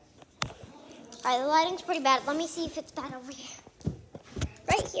 Alright, the lighting's pretty bad. Let me see if it's bad over here.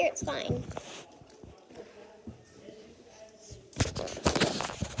 Right here, it's fine.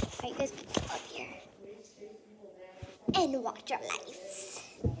 Alright, you guys can go up here and watch our lives.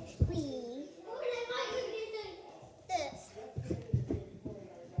 This.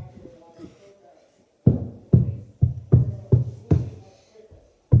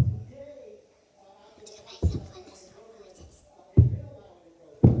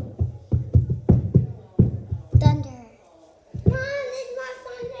 Thunder. Mom, there's more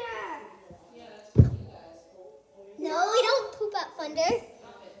thunder. No, we don't poop out thunder.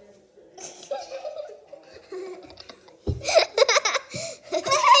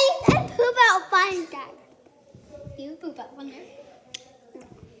 I poop out thunder. You poop out thunder?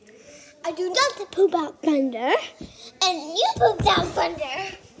 I do not poop out thunder. And you pooped out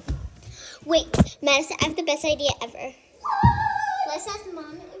thunder. Wait, Madison, I have the best idea ever. Let's ask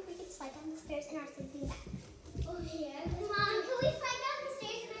Mom if we can slide down the stairs in our sleeping bag. Oh, yeah. Mom, can we slide down the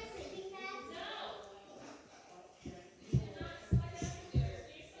stairs in our sleeping bag?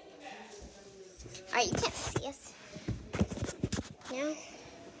 Alright, you can't see us. Now.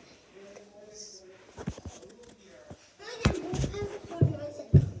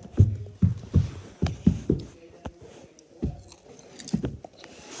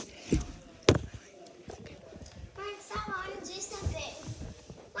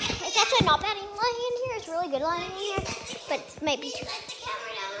 It's actually not bad lighting in here. It's really good lighting in here, but it might be too.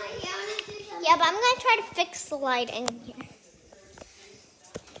 Yeah, but I'm gonna try to fix the light in here.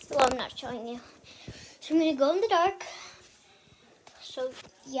 Well, I'm not showing you. So I'm gonna go in the dark. So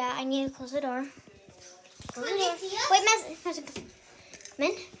yeah, I need to close the door. Close the door. Wait, Madison, come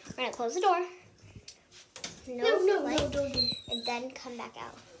in. We're gonna close the door. No light, and then come back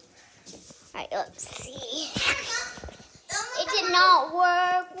out. All right, let's see. It did not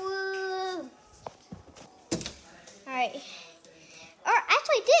work. Woo. All right. Or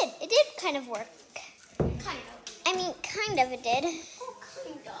actually, it did. It did kind of work. Kind of. I mean, kind of. It did. Oh,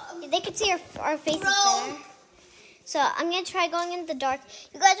 kind of. They could see our faces better. So I'm gonna try going in the dark.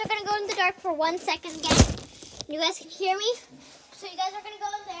 You guys are gonna go in the dark for 1 second again. You guys can hear me. So you guys are gonna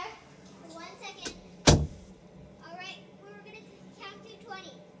go in there for 1 second. All right. We're gonna count to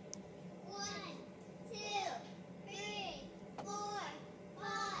 20. 1, 2, 3, 4,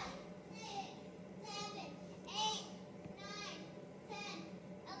 5, 6, 7, 8, 9, 10,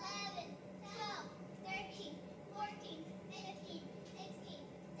 11, 12, 13, 14, 15, 16,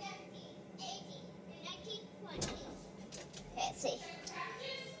 17, 18, 19, 20. Okay, let's see.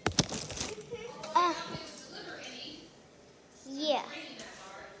 Yeah.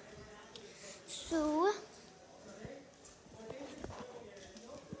 So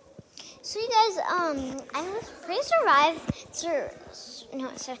you guys, I was pretty surprised.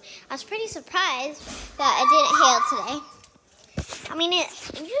 I was pretty surprised that it didn't hail today. I mean, it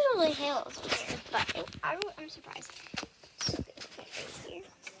usually hails here, but I'm surprised.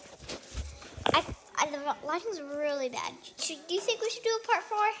 The lighting's really bad. Do you think we should do a part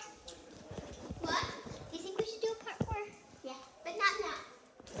 4? What? Do you think we should do a part 4? Yeah, but not now.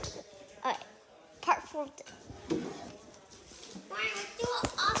 All right, part 4. Alright, let's do an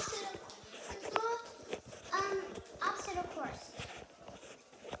obstacle course.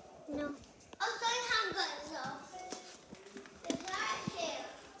 No. I'll show you how I'm going to go. It's right here.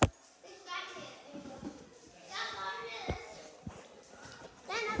 It's right here. That's all it is.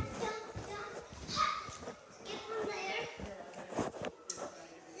 Then up, down. Get from there.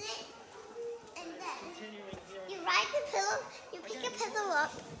 Sit. And then you ride the pillow. You pick a pillow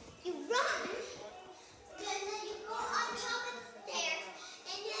up. You run. And then you go on top of the stairs.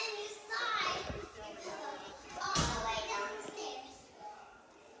 And then you slide your pillow all the way down the stairs.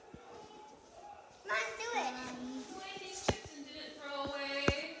 Come on, do it. These chips and didn't throw away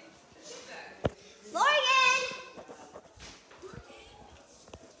the chip bag. Morgan!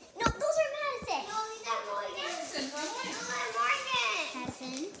 No, those are Madison. No, these are Morgan. Madison, run away. Those are Morgan.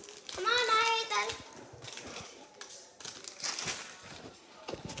 Madison. Come on, Ethan.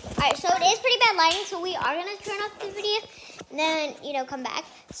 Alright, so it is pretty bad lighting, so we are going to turn off the video and then, come back.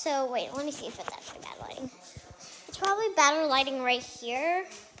 So, wait, let me see if it's actually bad lighting. It's probably better lighting right here.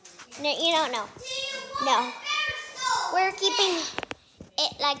 No, no. No. We're keeping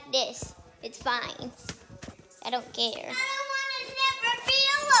it like this. It's fine. I don't care. I don't want to never be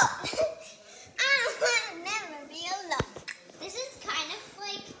alone. I don't want to never be alone. This is kind of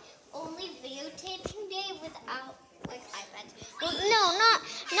like only videotaping day without like iPads. Well, no, not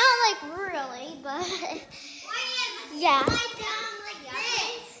like really, but yeah.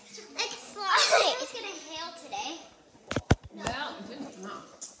 It's gonna hail today. No, it didn't. No.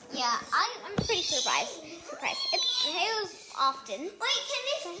 Yeah, I'm pretty surprised. It hails often. Wait,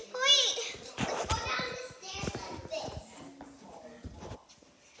 Let's go down the stairs like this.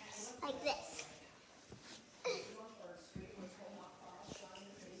 like this.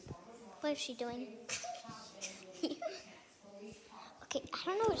 What is she doing? Okay, I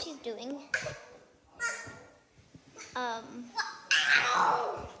don't know what she's doing.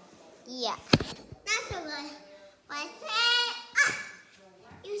 Yeah. That's a good. What say?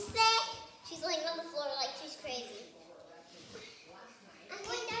 You say? She's laying on the floor like she's crazy. I'm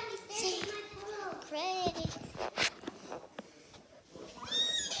going down the stairs with my pillow. Crazy.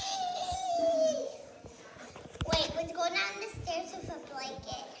 Wait, let's go down the stairs with a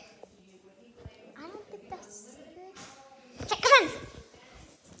blanket. I don't think that's good. Okay, come on.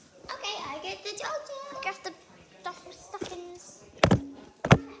 Okay, I get the JoJo. I got the stuffings.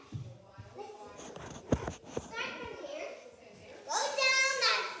 Start from here. Go down.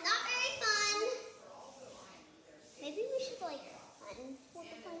 That's not very fun. Maybe we should like run with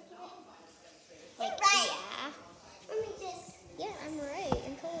the blanket. Like, right. Yeah. Let me just. Yeah, I'm right.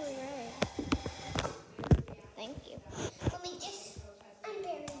 I'm totally right. Thank you. Let me just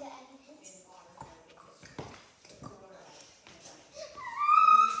unbury the evidence.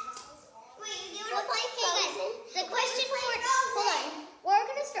 Wait, you want to play Frozen? The question for hold on. We're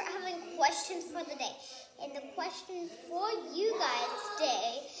gonna start having questions for the day, and the question for you guys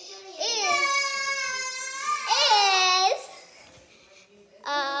today is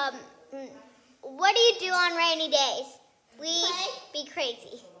what do you do on rainy days? We be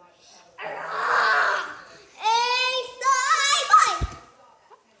crazy.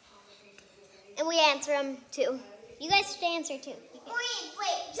 And we answer them too. You guys should answer too. Wait,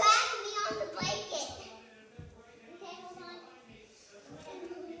 drag me on the blanket. Okay, hold on.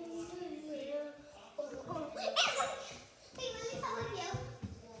 Hey, let me come with you.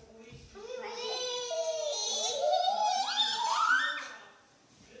 Are we ready?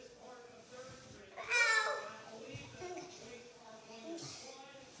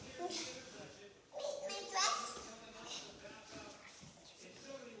 My dress.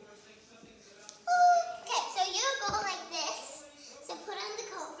 Okay, so you go like this. So put on the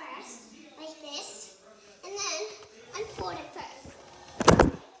coat first, like this, and then unfold it first.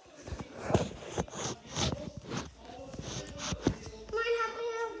 Come on, help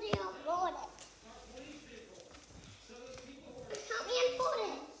me unfold it. Help me unfold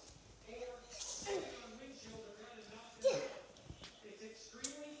it. Then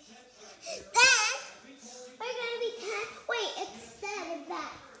we're gonna be wait, instead of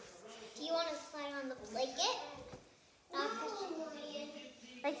that. Do you want to slide on the blanket?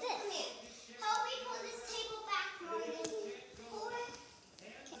 Like this. Help me pull this table back, Morgan. Pull it.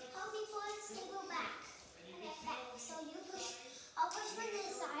 Help me pull this table back. Okay, back. So you push. I'll push from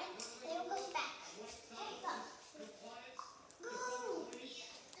this side, and you push back. Okay, go. Go.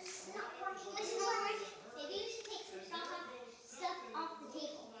 It's not working. It's not working. Maybe you should take some stuff off the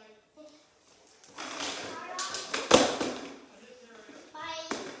table. Bye.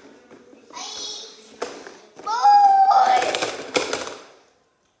 Bye.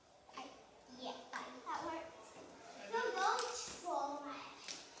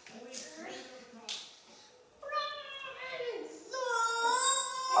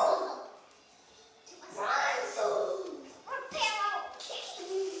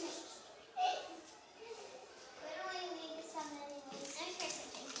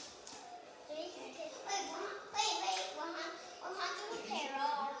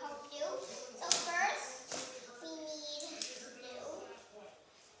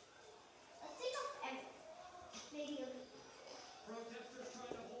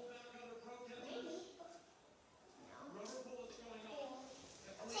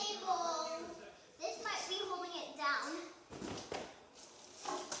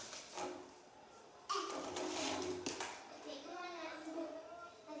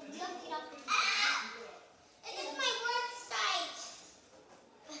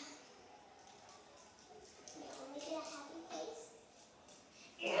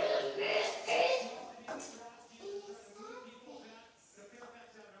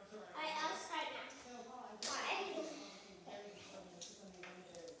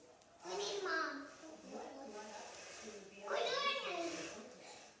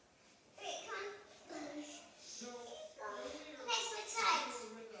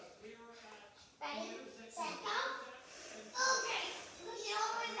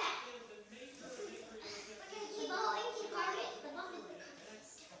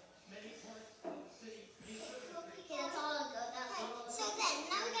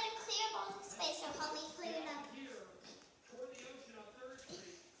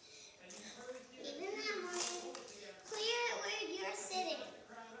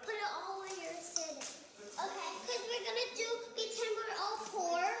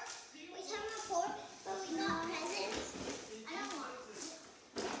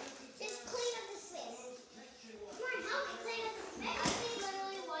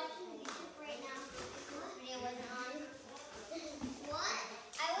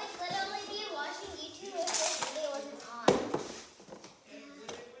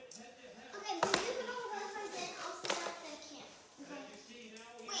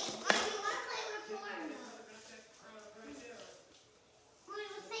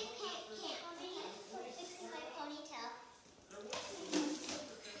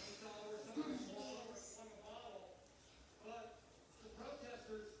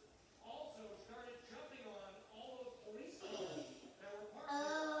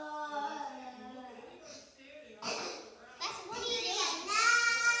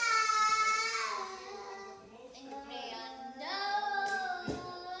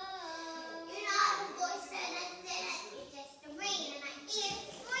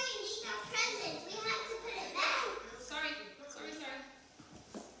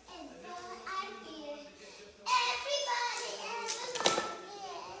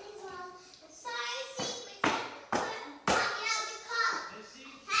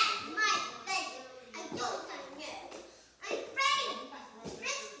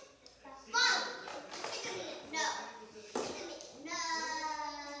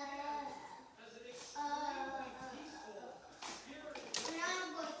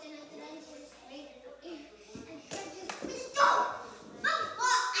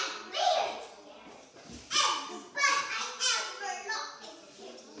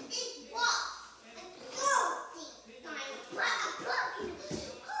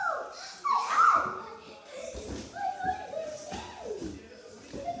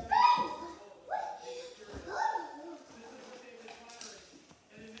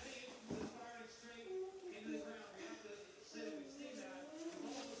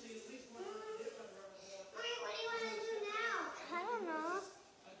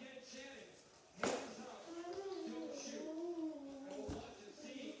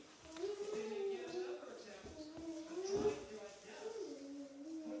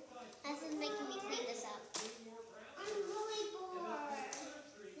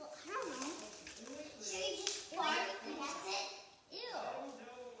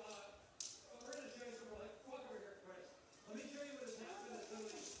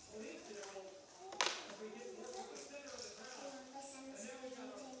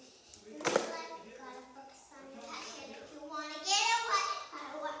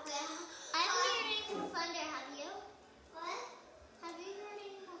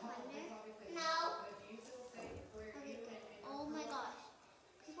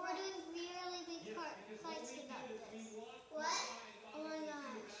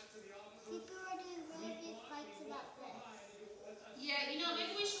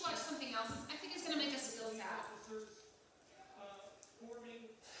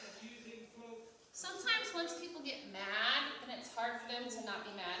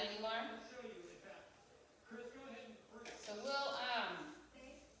 mad anymore. So we'll,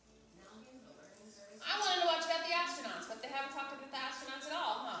 I wanted to watch about the astronauts, but they haven't talked about the astronauts at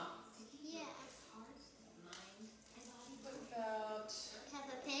all, huh? Yeah. What about...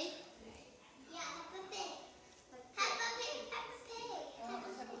 Peppa Pig? Yeah, Peppa Pig. Peppa Pig, Peppa Pig. Well,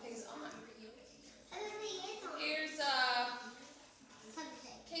 Peppa Pig's on. Peppa Pig is on. Here's, Peppa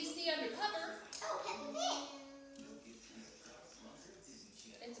Pig. KC Undercover. Oh, Peppa Pig.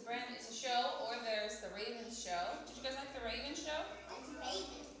 It's a show, or there's the Ravens show. Did you guys like the Ravens show? It's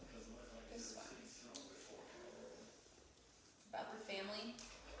Raven. This one. About the family.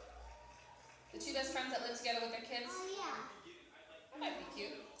 The two best friends that live together with their kids. Oh, yeah. That might be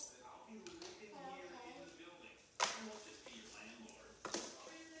cute.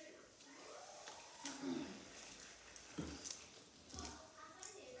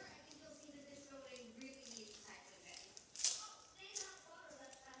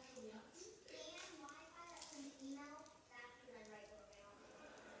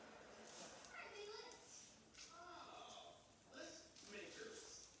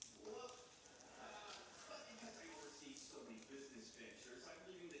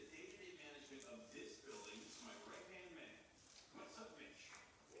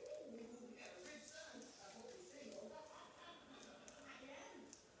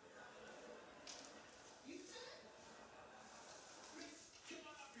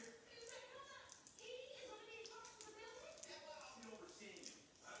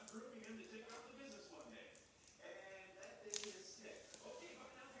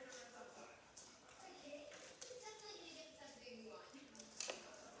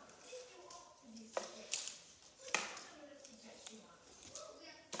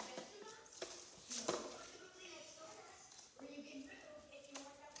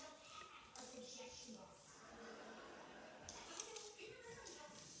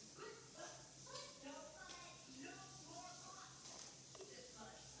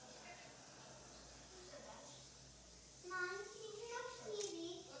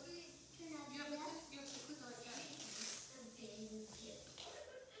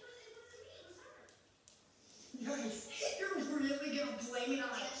 Nice. You're really gonna blame it on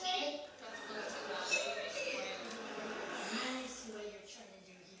my kid? I see what you're trying to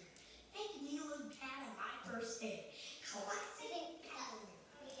do here. Make me look bad on my first day. Classic power move.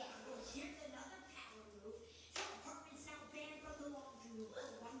 Well, here's another power move. Your apartment's now banned from the laundry room for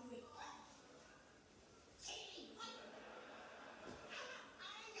 1 week. Hey, what?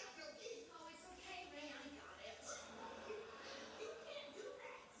 I ain't got no key. Oh, it's okay, man. I got it. You can't do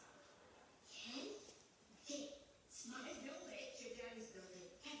that. Ken? It's my building. It's your daddy's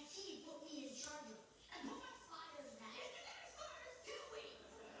building.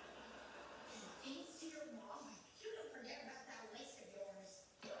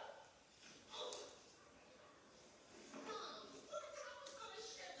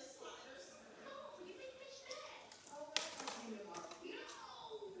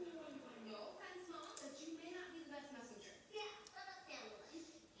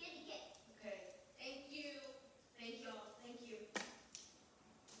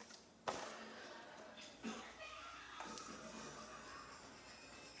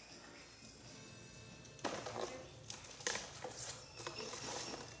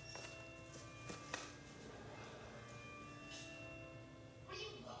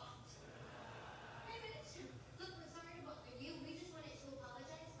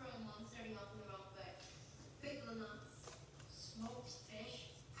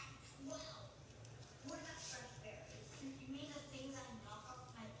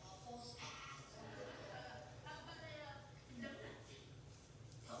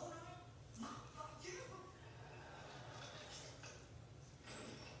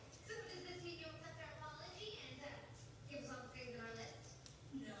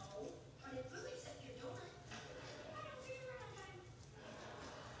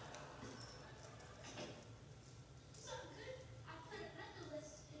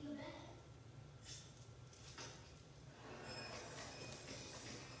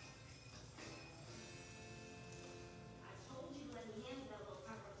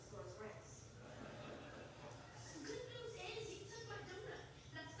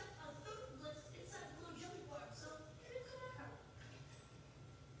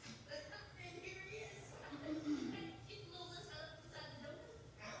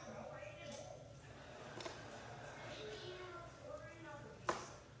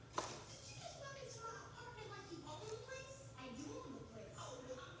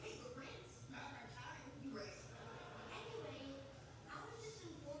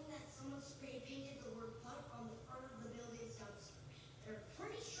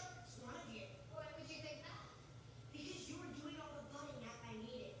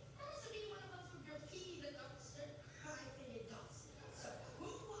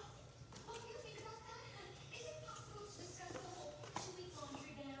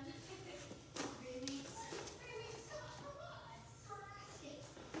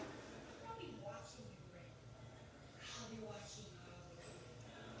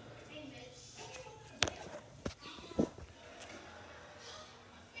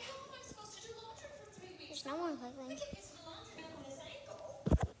 someone clicking.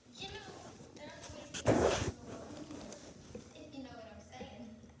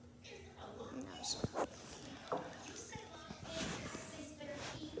 No, so. Okay.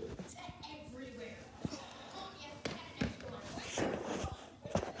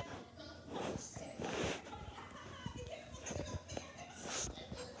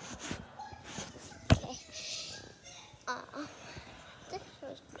 This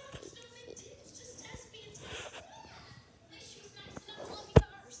was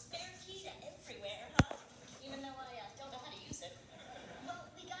Even though I don't know how to use it. Well,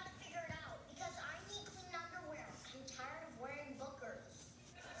 we gotta figure it out because I need clean underwear. I'm tired of wearing bookers.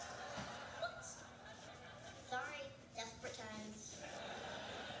 What? Sorry, desperate times.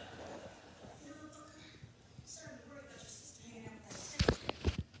 Sorry, worried about your sister hanging out with that Tess.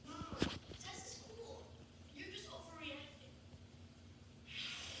 Mom, Tess is cool. You're just overreacting.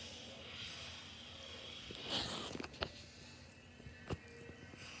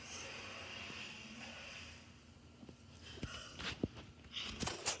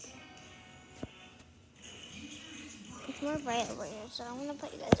 it's more bright over here, so I'm gonna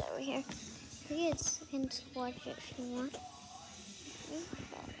put you guys over here. You guys can watch it if you want.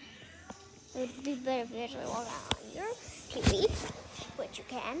 It would be better if you guys were walking on your TV, which you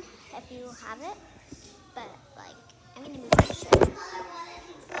can if you have it. But like, I'm gonna move this shit.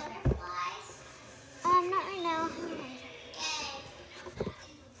 Not right now.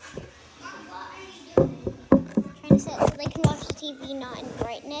 Trying to set so they can watch the TV not in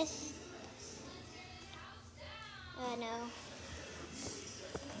brightness. No.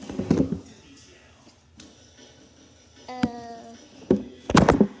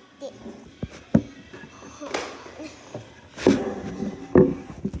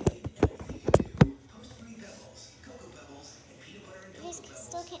 You guys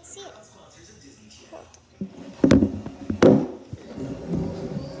still can't see it.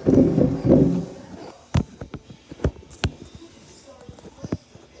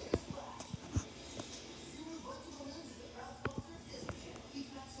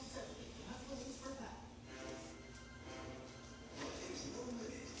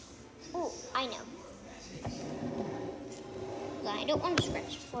 Oh, I know. I don't want to scratch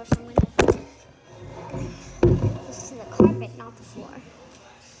the floor, so I'm going to this to the carpet, not the floor.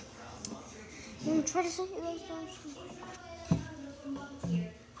 I'm going to try to set you guys down.